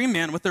these 3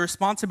 men with the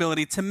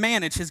responsibility to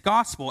manage his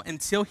gospel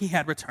until he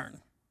had returned.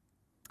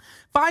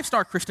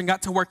 5-star Christian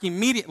got to work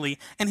immediately,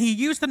 and he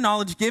used the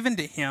knowledge given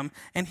to him,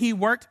 and he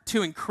worked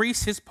to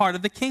increase his part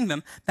of the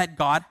kingdom that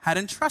God had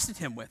entrusted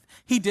him with.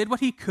 He did what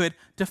he could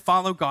to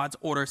follow God's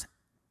orders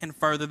and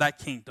further that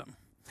kingdom.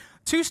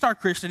 2-star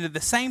Christian did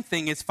the same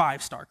thing as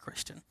 5-star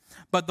Christian,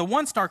 but the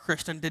 1-star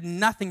Christian did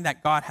nothing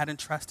that God had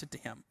entrusted to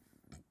him.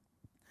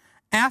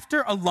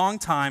 After a long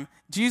time,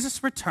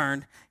 Jesus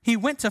returned. He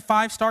went to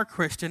 5-star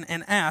Christian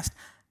and asked,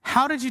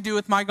 "How did you do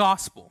with my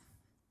gospel?"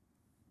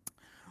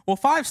 Well,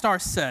 5-star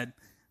said,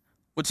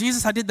 "Well,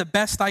 Jesus, I did the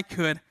best I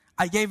could.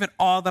 I gave it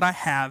all that I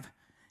have.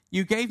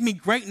 You gave me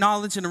great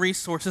knowledge and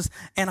resources,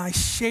 and I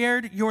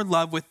shared your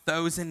love with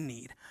those in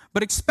need,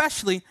 but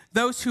especially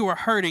those who are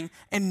hurting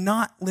and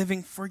not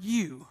living for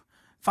you."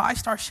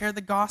 5-star shared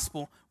the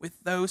gospel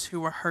with those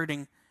who were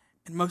hurting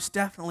and most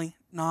definitely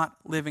not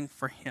living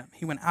for him.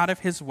 He went out of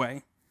his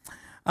way.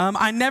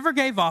 I never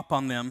gave up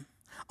on them.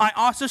 I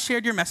also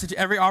shared your message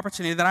every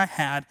opportunity that I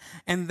had,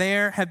 and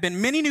there have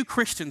been many new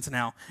Christians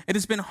now. It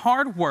has been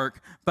hard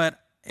work,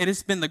 but it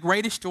has been the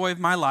greatest joy of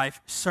my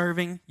life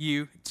serving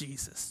you,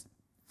 Jesus.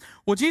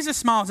 Well, Jesus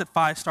smiles at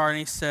 5-star and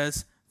he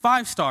says,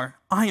 5-star,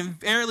 I am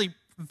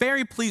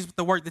very pleased with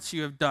the work that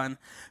you have done.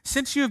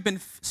 Since you have been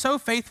so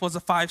faithful as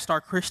a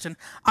 5-star Christian,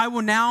 I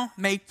will now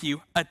make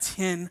you a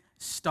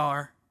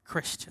 10-star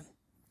Christian.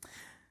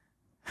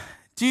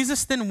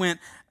 Jesus then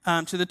went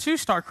to the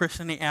 2-star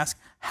Christian and he asked,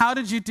 "How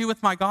did you do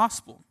with my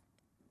gospel?"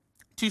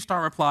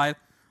 2-star replied,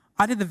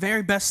 "I did the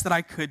very best that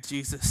I could,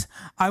 Jesus.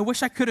 I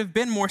wish I could have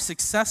been more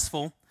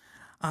successful.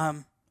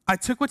 I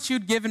took what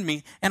you'd given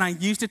me and I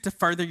used it to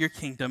further your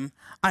kingdom.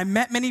 I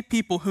met many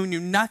people who knew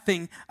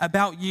nothing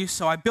about you,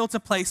 so I built a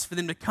place for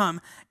them to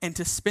come and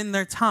to spend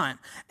their time.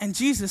 And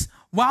Jesus,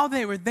 while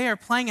they were there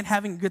playing and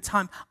having a good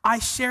time, I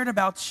shared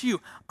about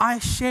you. I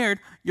shared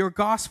your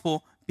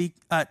gospel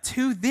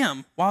to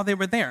them while they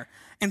were there.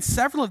 And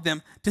several of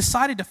them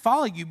decided to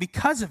follow you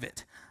because of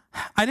it.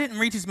 I didn't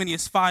reach as many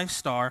as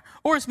 5-star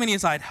or as many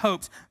as I'd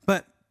hoped,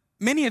 but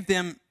many of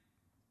them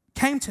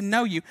came to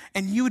know you,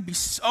 and you would be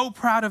so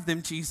proud of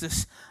them,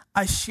 Jesus.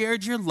 I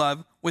shared your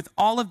love with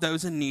all of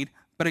those in need,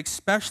 but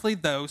especially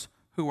those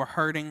who were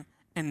hurting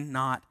and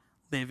not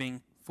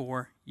living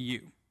for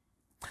you.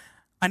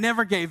 I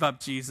never gave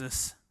up,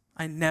 Jesus.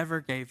 I never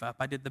gave up.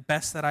 I did the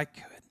best that I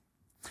could.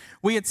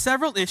 We had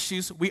several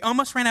issues. We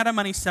almost ran out of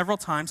money several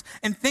times,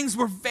 and things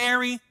were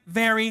very,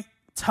 very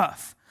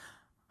tough.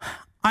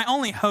 I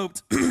only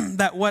hoped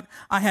that what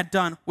I had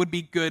done would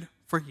be good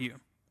for you."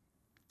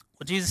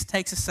 Well, Jesus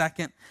takes a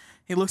second.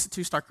 He looks at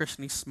 2-star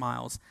Christian. He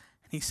smiles,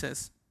 and he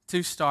says,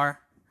 2-star,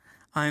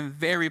 I am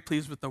very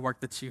pleased with the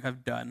work that you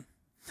have done.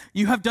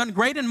 You have done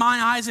great in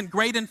my eyes and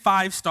great in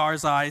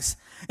 5-star's eyes.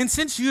 And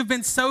since you have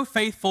been so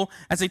faithful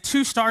as a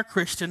 2-star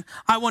Christian,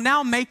 I will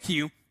now make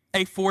you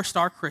a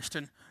 4-star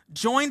Christian.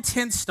 Join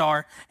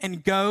 10-star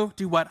and go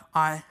do what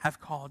I have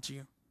called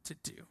you to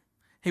do.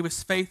 He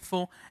was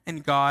faithful,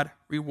 and God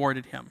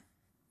rewarded him.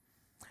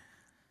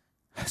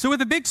 So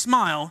with a big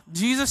smile,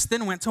 Jesus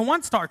then went to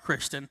 1-star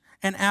Christian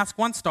and asked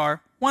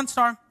 1-star,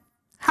 1-star,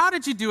 how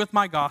did you do with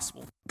my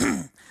gospel?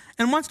 And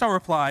 1-star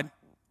replied,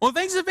 well,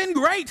 things have been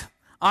great.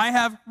 I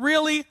have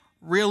really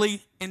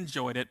really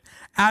enjoyed it.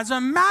 As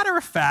a matter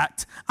of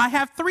fact, I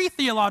have 3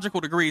 theological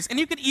degrees, and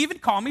you could even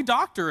call me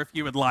doctor if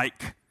you would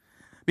like,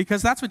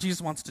 because that's what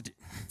Jesus wants to do.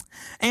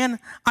 And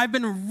I've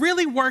been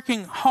really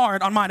working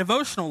hard on my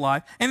devotional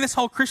life, and this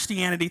whole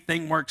Christianity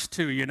thing works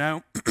too, you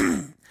know.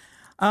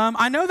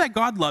 I know that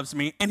God loves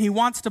me, and he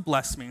wants to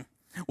bless me.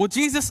 Well,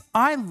 Jesus,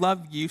 I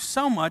love you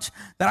so much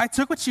that I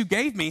took what you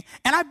gave me,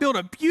 and I built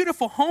a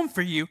beautiful home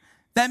for you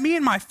that me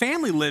and my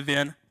family live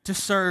in to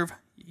serve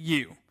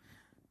you.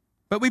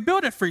 But we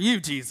built it for you,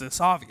 Jesus,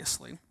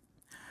 obviously.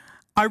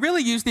 I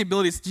really used the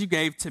abilities that you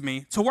gave to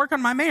me to work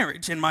on my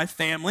marriage and my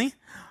family.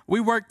 We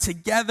work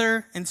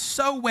together and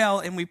so well,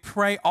 and we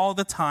pray all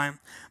the time.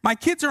 My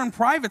kids are in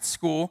private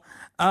school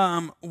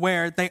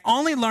where they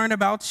only learn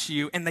about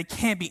you, and they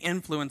can't be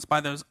influenced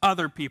by those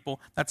other people.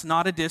 That's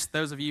not a diss,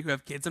 those of you who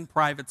have kids in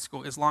private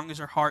school, as long as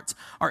your hearts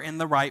are in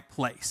the right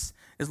place.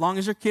 As long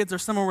as your kids are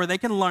somewhere where they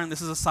can learn,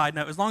 this is a side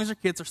note, as long as your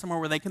kids are somewhere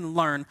where they can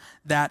learn,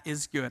 that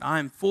is good. I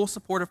am full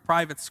support of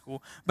private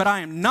school, but I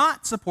am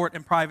not support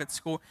in private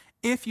school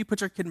if you put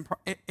your kid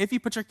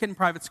in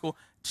private school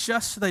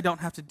just so they don't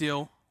have to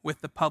deal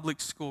with the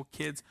public school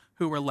kids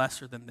who are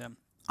lesser than them.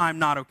 I'm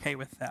not okay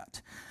with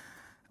that.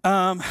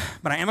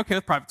 But I am okay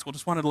with private school.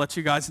 Just wanted to let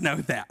you guys know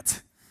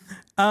that.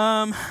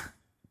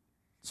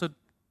 So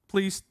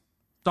please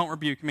don't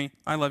rebuke me.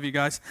 I love you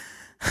guys.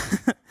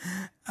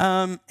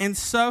 And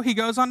so he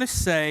goes on to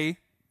say,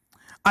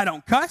 I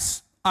don't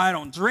cuss, I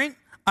don't drink,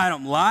 I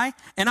don't lie,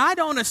 and I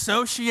don't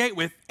associate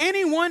with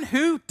anyone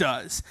who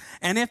does.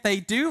 And if they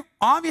do,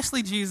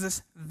 obviously,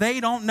 Jesus, they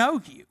don't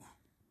know you.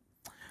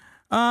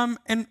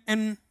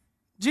 And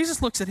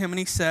Jesus looks at him and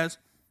he says,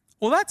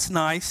 well, that's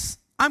nice.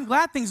 I'm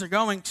glad things are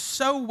going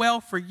so well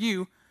for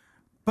you.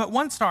 But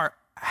One Star,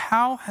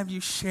 how have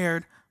you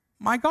shared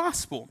my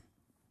gospel?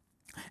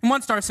 And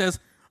One Star says,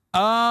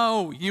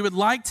 oh, you would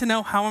like to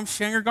know how I'm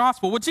sharing your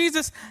gospel. Well,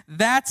 Jesus,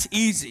 that's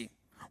easy.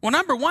 Well,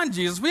 number one,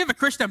 Jesus, we have a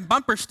Christian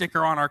bumper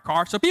sticker on our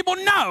car, so people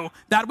know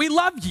that we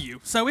love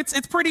you. So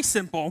it's pretty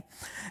simple.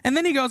 And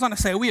then he goes on to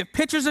say, we have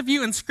pictures of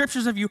you and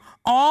scriptures of you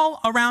all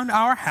around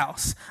our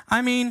house.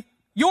 I mean,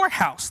 your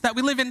house that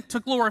we live in to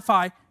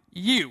glorify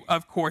you,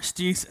 of course,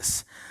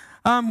 Jesus.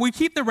 We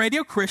keep the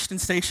Radio Christian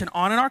station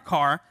on in our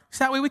car,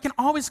 so that way we can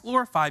always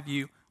glorify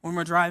you when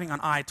we're driving on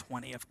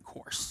I-20, of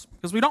course.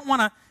 Because we don't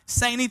want to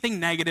say anything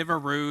negative or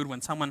rude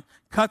when someone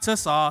cuts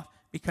us off,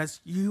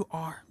 because you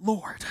are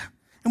Lord.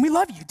 And we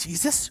love you,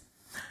 Jesus.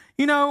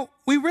 You know,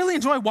 we really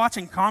enjoy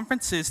watching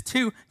conferences,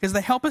 too, because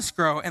they help us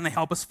grow and they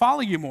help us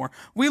follow you more.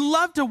 We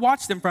love to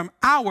watch them from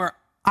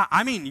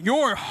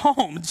your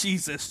home,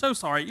 Jesus. So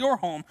sorry, your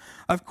home,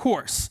 of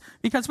course.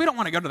 Because we don't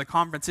want to go to the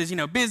conferences,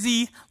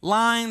 busy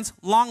lines,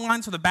 long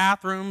lines for the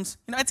bathrooms.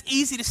 It's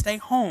easy to stay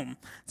home.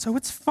 So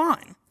it's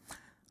fine.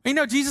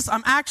 Jesus,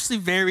 I'm actually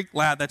very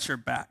glad that you're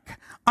back.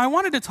 I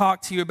wanted to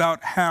talk to you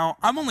about how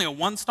I'm only a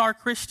 1-star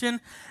Christian,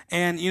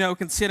 and,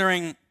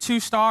 considering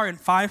 2-star and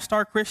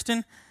 5-star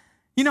Christian,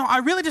 I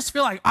really just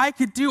feel like I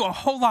could do a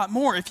whole lot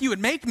more if you would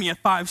make me a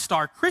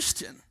 5-star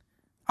Christian.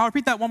 I'll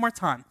repeat that one more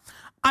time.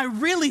 I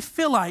really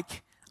feel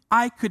like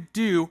I could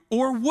do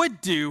or would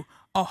do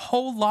a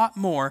whole lot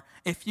more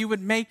if you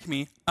would make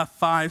me a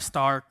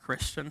 5-star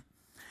Christian.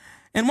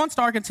 And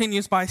 1-star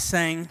continues by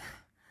saying,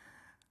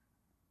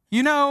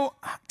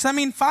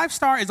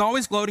 5-star is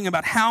always gloating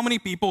about how many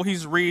people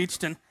he's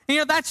reached, and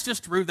that's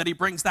just rude that he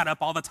brings that up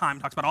all the time,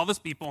 talks about all those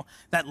people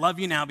that love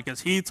you now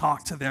because he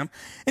talked to them.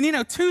 And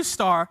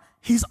 2-star,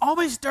 he's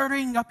always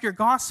dirtying up your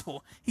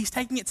gospel. He's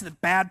taking it to the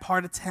bad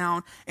part of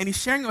town, and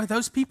he's sharing it with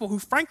those people who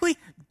frankly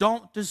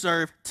don't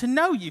deserve to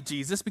know you,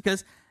 Jesus,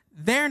 because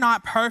they're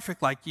not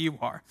perfect like you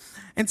are.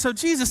 And so,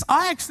 Jesus,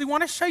 I actually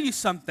want to show you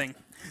something.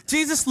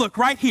 Jesus, look,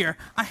 right here.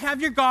 I have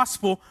your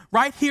gospel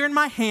right here in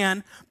my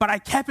hand, but I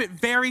kept it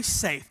very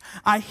safe.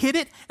 I hid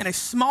it in a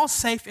small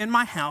safe in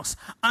my house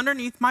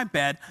underneath my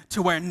bed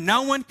to where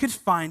no one could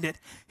find it.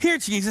 Here,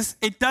 Jesus,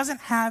 it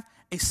doesn't have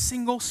a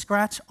single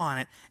scratch on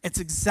it. It's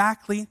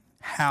exactly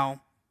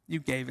how you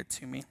gave it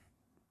to me.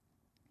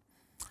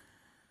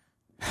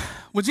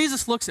 Well,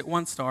 Jesus looks at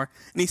 1-star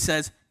and he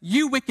says,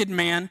 you wicked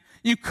man,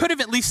 you could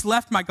have at least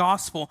left my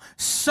gospel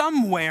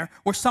somewhere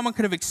where someone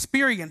could have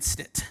experienced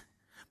it.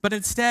 But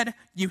instead,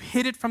 you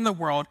hid it from the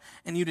world,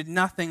 and you did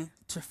nothing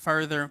to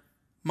further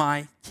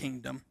my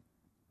kingdom.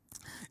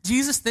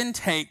 Jesus then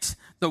takes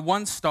the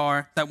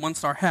 1-star that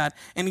 1-star had,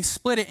 and he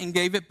split it and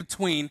gave it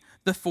between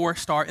the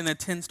 4-star and the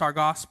 10-star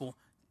gospel,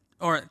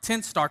 or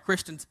 10-star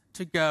Christians,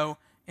 to go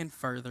and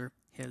further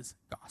his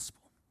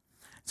gospel.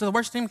 So the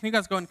worship team, can you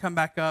guys go ahead and come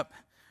back up?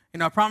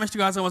 I promised you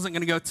guys I wasn't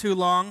going to go too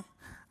long.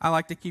 I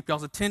like to keep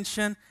y'all's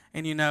attention,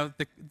 and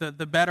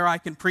the better I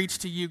can preach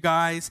to you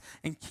guys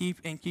and keep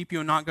you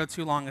and not go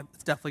too long,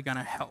 it's definitely going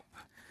to help.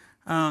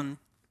 And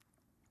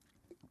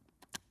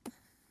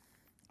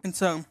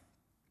so,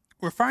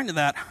 referring to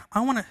that, I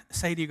want to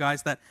say to you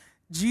guys that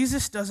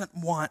Jesus doesn't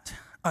want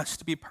us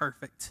to be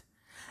perfect,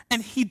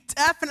 and he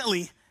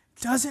definitely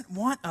doesn't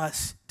want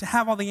us to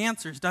have all the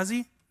answers, does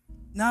he?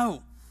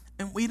 No,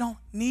 and we don't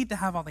need to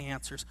have all the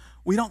answers.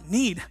 We don't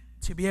need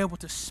to be able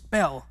to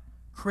spell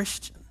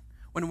Christian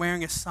when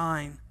wearing a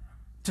sign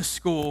to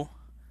school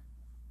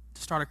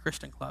to start a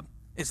Christian club,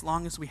 as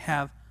long as we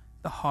have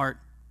the heart,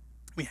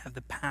 we have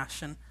the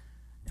passion,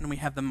 and we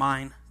have the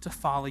mind to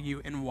follow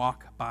you and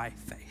walk by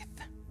faith.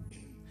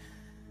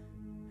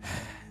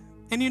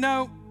 And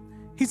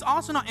he's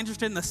also not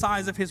interested in the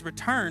size of his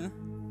return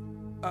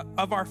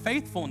of our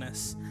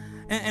faithfulness.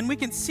 And we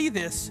can see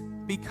this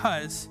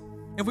because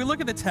if we look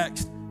at the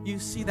text, you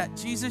see that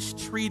Jesus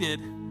treated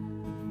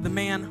the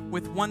man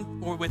with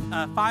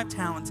 5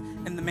 talents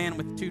and the man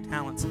with 2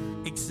 talents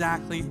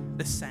exactly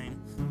the same.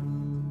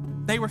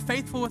 They were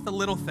faithful with the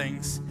little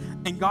things,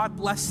 and God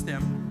blessed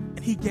them,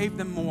 and he gave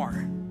them more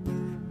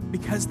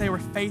because they were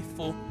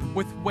faithful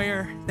with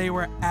where they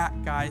were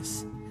at,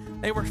 guys.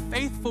 They were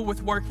faithful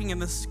with working in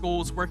the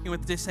schools, working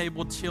with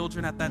disabled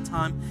children at that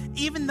time,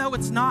 even though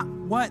it's not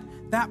what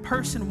that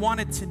person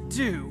wanted to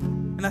do.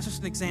 And that's just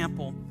an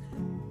example.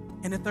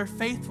 And if they're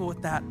faithful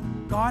with that,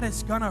 God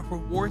is going to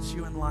reward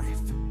you in life.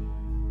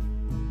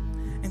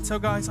 And so,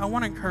 guys, I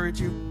want to encourage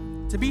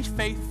you to be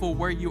faithful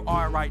where you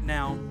are right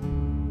now.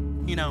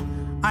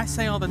 I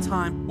say all the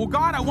time, well,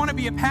 God, I want to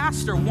be a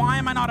pastor. Why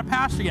am I not a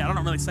pastor yet? I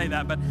don't really say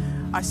that, but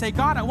I say,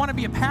 God, I want to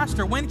be a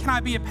pastor. When can I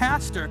be a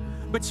pastor?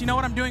 But you know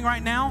what I'm doing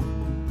right now?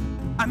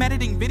 I'm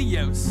editing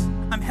videos.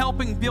 I'm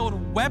helping build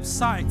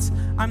websites.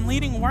 I'm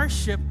leading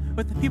worship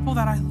with the people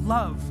that I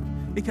love,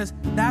 because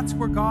that's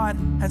where God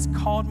has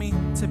called me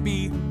to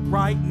be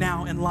right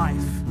now in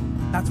life.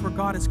 That's where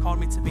God has called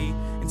me to be.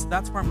 And so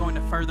that's where I'm going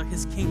to further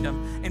his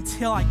kingdom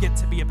until I get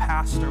to be a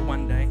pastor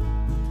one day.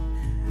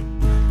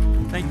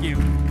 Thank you.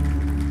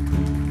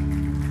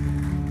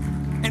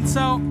 And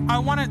so I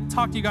want to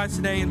talk to you guys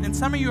today. And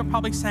some of you are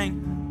probably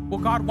saying, well,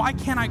 God, why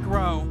can't I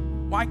grow?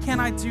 Why can't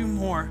I do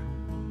more?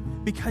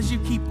 Because you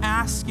keep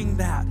asking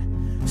that.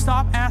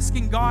 Stop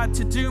asking God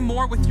to do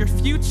more with your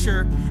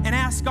future and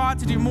ask God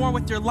to do more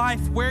with your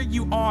life where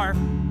you are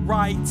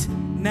right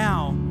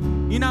now.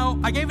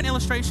 I gave an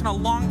illustration a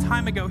long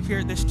time ago here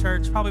at this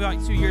church, probably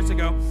about 2 years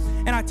ago,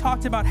 and I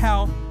talked about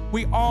how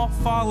we all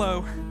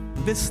follow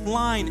this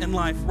line in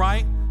life,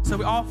 right? So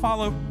we all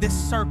follow this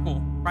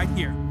circle right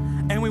here.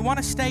 And we want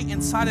to stay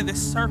inside of this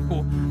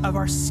circle of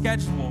our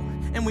schedule.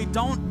 And we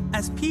don't,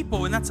 as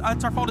people, and that's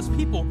our fault as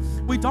people,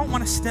 we don't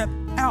want to step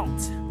out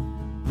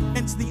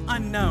into the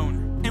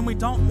unknown. And we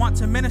don't want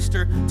to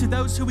minister to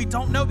those who we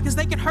don't know, because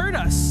they could hurt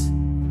us.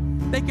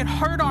 They could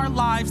hurt our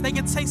lives. They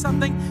could say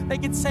something. They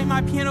could say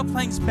my piano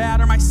playing's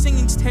bad, or my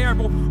singing's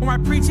terrible, or my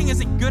preaching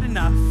isn't good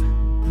enough.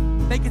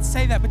 They could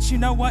say that, but you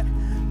know what?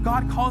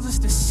 God calls us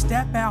to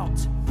step out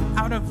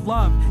of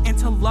love and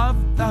to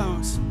love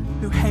those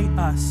who hate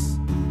us.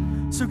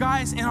 So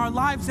guys, in our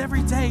lives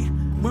every day,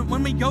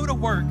 when we go to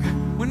work,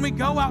 when we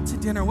go out to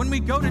dinner, when we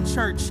go to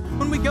church,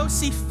 when we go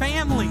see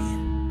family,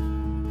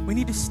 we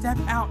need to step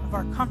out of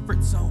our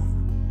comfort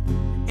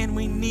zone, and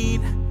we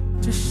need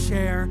to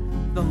share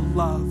the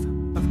love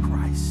of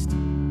Christ.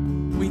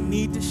 We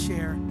need to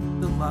share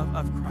the love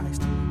of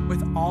Christ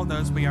with all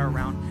those we are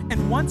around.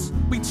 And once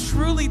we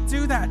truly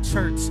do that,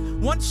 church,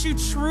 once you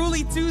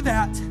truly do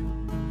that,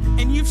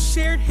 and you've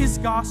shared his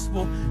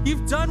gospel,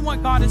 you've done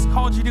what God has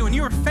called you to do, and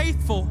you are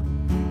faithful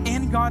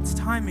in God's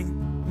timing,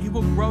 he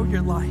will grow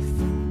your life.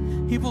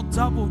 He will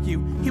double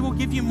you. He will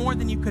give you more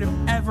than you could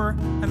have ever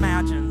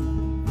imagined.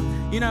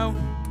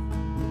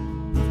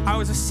 I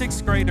was a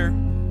 6th grader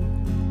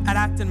at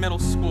Acton Middle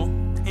School,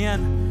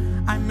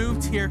 and I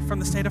moved here from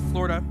the state of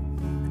Florida.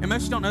 And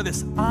most of you don't know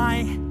this.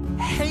 I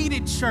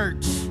hated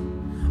church.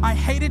 I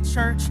hated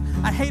church.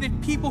 I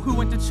hated people who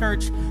went to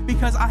church,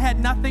 because I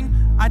did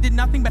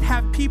nothing but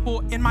have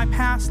people in my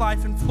past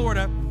life in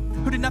Florida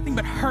who did nothing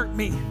but hurt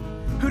me,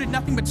 who did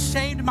nothing but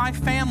shamed my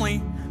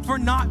family for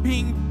not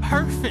being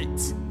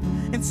perfect.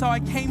 And so I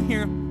came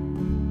here,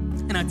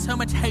 and I had so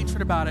much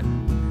hatred about it.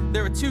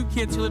 There were 2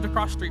 kids who lived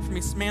across the street from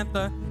me,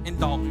 Samantha and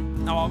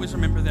Dalton. I'll always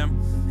remember them.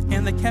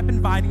 And they kept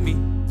inviting me,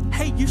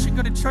 hey, you should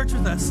go to church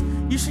with us.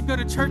 You should go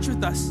to church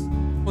with us.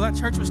 Well, that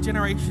church was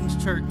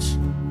Generations Church.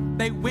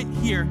 They went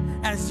here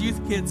as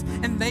youth kids,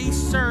 and they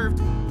served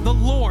the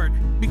Lord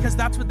because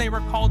that's what they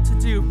were called to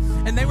do.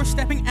 And they were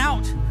stepping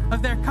out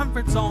of their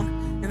comfort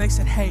zone, and they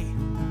said, hey,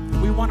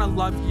 we want to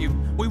love you.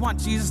 We want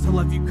Jesus to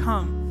love you.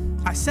 Come.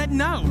 I said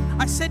no.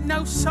 I said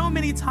no so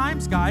many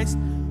times, guys.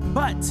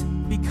 But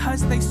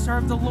because they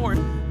served the Lord,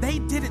 they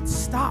didn't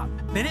stop.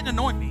 They didn't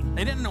annoy me.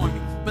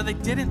 But they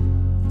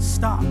didn't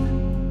stop.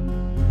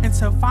 And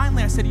so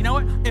finally I said, you know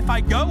what? If I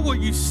go, will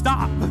you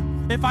stop?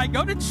 If I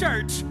go to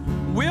church,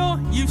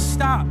 will you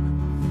stop?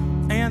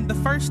 And the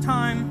first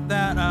time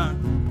that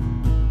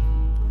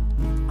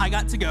I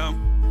got to go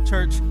to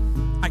church,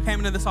 I came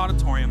into this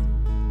auditorium,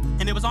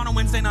 and it was on a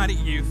Wednesday night at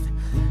youth.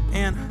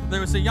 And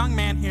there was a young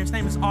man here. His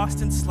name is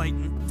Austin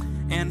Slayton.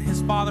 And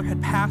his father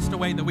had passed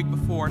away the week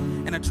before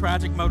in a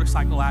tragic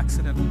motorcycle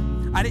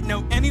accident. I didn't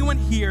know anyone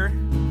here,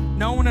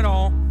 no one at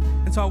all.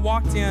 And so I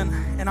walked in,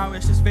 and I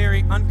was just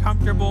very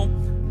uncomfortable.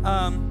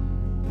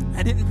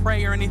 I didn't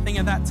pray or anything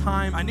at that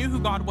time. I knew who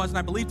God was, and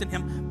I believed in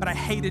him, but I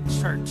hated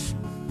church.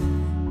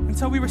 And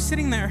so we were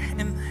sitting there,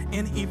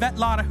 and Yvette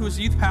Lotta, who was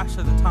the youth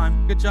pastor at the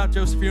time, good job,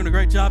 Joseph, you're doing a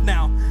great job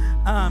now.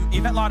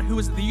 Yvette Lotta, who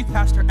was the youth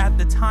pastor at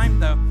the time,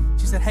 though,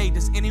 she said, hey,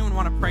 does anyone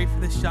want to pray for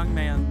this young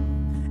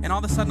man? And all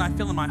of a sudden, I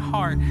feel in my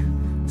heart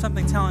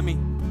something telling me,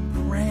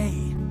 pray.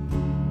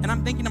 And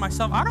I'm thinking to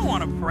myself, I don't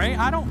want to pray.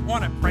 I don't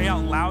want to pray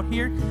out loud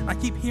here. And I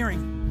keep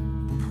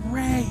hearing,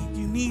 pray.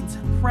 You need to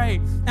pray.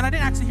 And I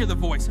didn't actually hear the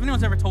voice. If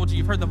anyone's ever told you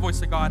you've heard the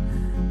voice of God,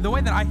 the way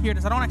that I hear it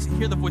is I don't actually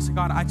hear the voice of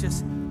God. I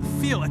just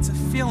feel. It's a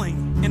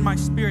feeling in my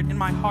spirit, in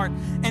my heart.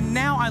 And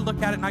now I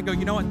look at it and I go,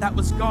 you know what? That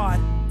was God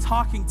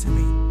talking to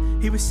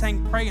me. He was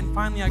saying, pray. And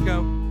finally I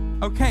go,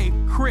 okay,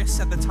 Chris,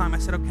 at the time. I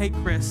said, okay,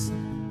 Chris,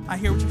 I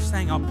hear what you're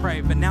saying. I'll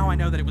pray. But now I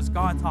know that it was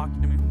God talking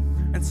to me.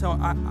 And so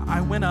I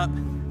went up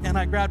and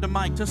I grabbed a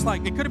mic, just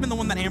like, it could have been the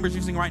one that Amber's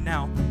using right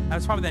now. That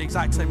was probably that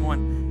exact same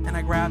one. And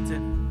I grabbed it,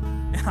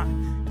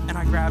 and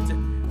I grabbed it,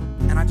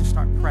 and I just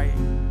start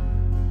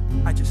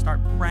praying. I just start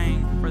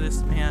praying for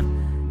this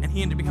man, and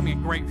he ended up becoming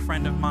a great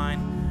friend of mine.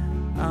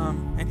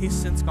 And he's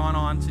since gone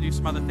on to do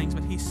some other things,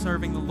 but he's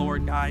serving the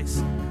Lord, guys.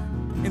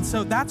 And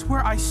so that's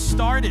where I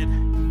started.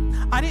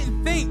 I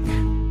didn't think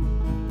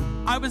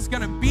I was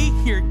gonna be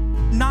here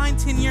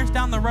 9-10 years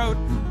down the road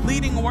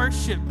leading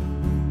worship,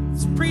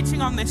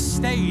 preaching on this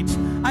stage.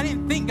 I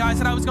didn't think, guys,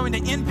 that I was going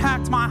to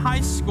impact my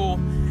high school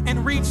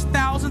and reach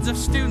thousands of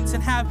students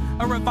and have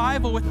a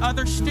revival with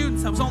other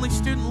students that was only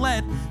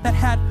student-led, that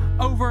had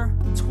over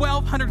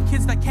 1,200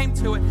 kids that came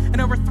to it and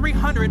over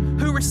 300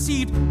 who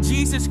received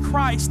Jesus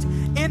Christ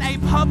in a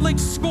public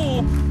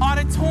school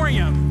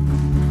auditorium.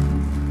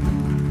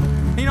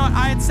 You know,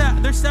 I had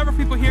said there's several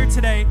people here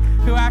today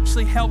who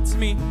actually helped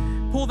me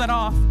pull that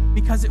off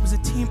because it was a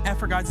team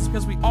effort, guys. It's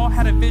because we all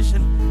had a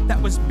vision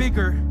that was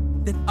bigger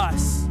than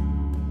us.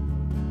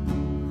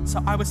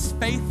 So I was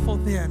faithful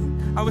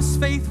then. I was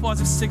faithful as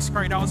a 6th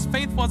grader. I was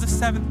faithful as a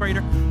 7th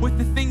grader with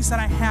the things that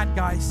I had,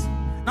 guys.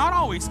 Not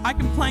always. I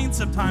complain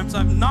sometimes.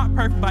 I'm not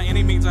perfect by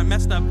any means. I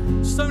messed up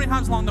so many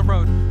times along the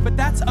road. But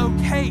that's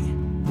okay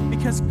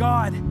because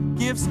God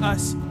gives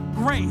us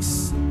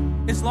grace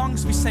as long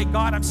as we say,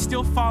 God, I'm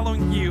still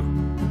following you.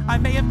 I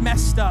may have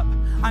messed up.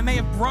 I may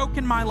have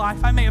broken my life.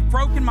 I may have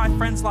broken my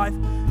friend's life.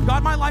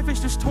 God, my life is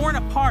just torn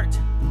apart,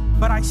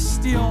 but I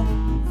still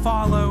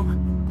follow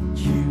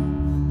you.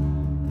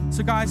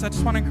 So guys, I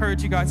just want to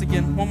encourage you guys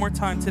again, one more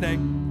time today,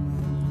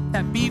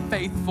 that be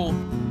faithful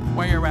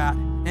where you're at,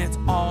 and it's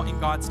all in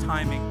God's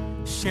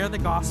timing. Share the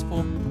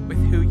gospel with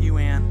who you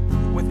can.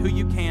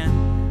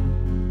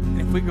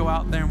 And if we go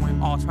out there and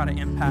we all try to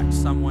impact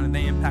someone and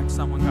they impact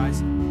someone,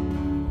 guys,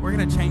 we're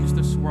going to change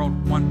this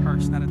world one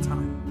person at a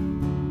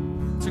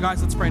time. So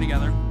guys, let's pray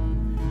together.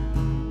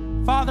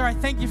 Father, I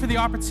thank you for the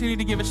opportunity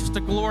to give us just to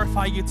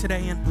glorify you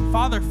today. And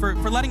Father, for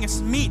letting us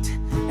meet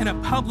in a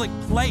public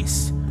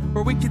place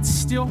where we could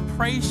still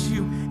praise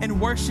you and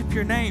worship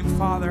your name,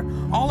 Father.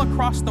 All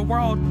across the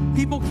world,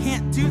 people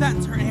can't do that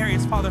in certain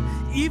areas, Father.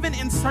 Even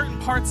in certain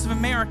parts of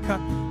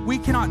America, we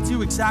cannot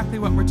do exactly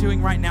what we're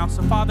doing right now.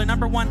 So Father,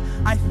 number one,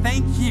 I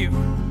thank you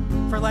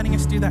for letting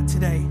us do that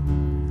today.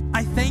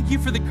 I thank you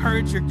for the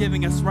courage you're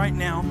giving us right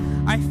now.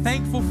 I'm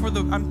thankful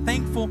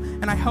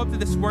and I hope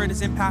that this word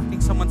is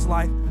impacting someone's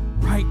life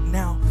right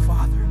now,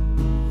 Father.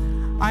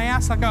 I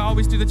ask, like I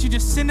always do, that you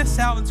just send us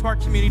out into our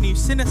community, you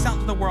send us out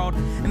into the world,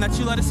 and that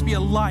you let us be a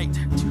light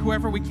to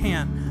whoever we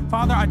can.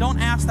 Father, I don't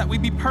ask that we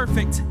be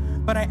perfect,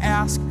 but I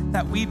ask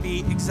that we be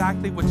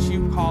exactly what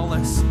you call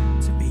us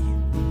to be.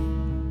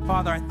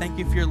 Father, I thank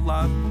you for your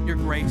love, your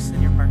grace,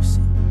 and your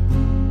mercy.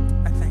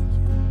 I thank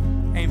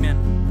you.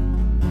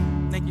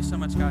 Amen. Thank you so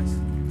much, guys.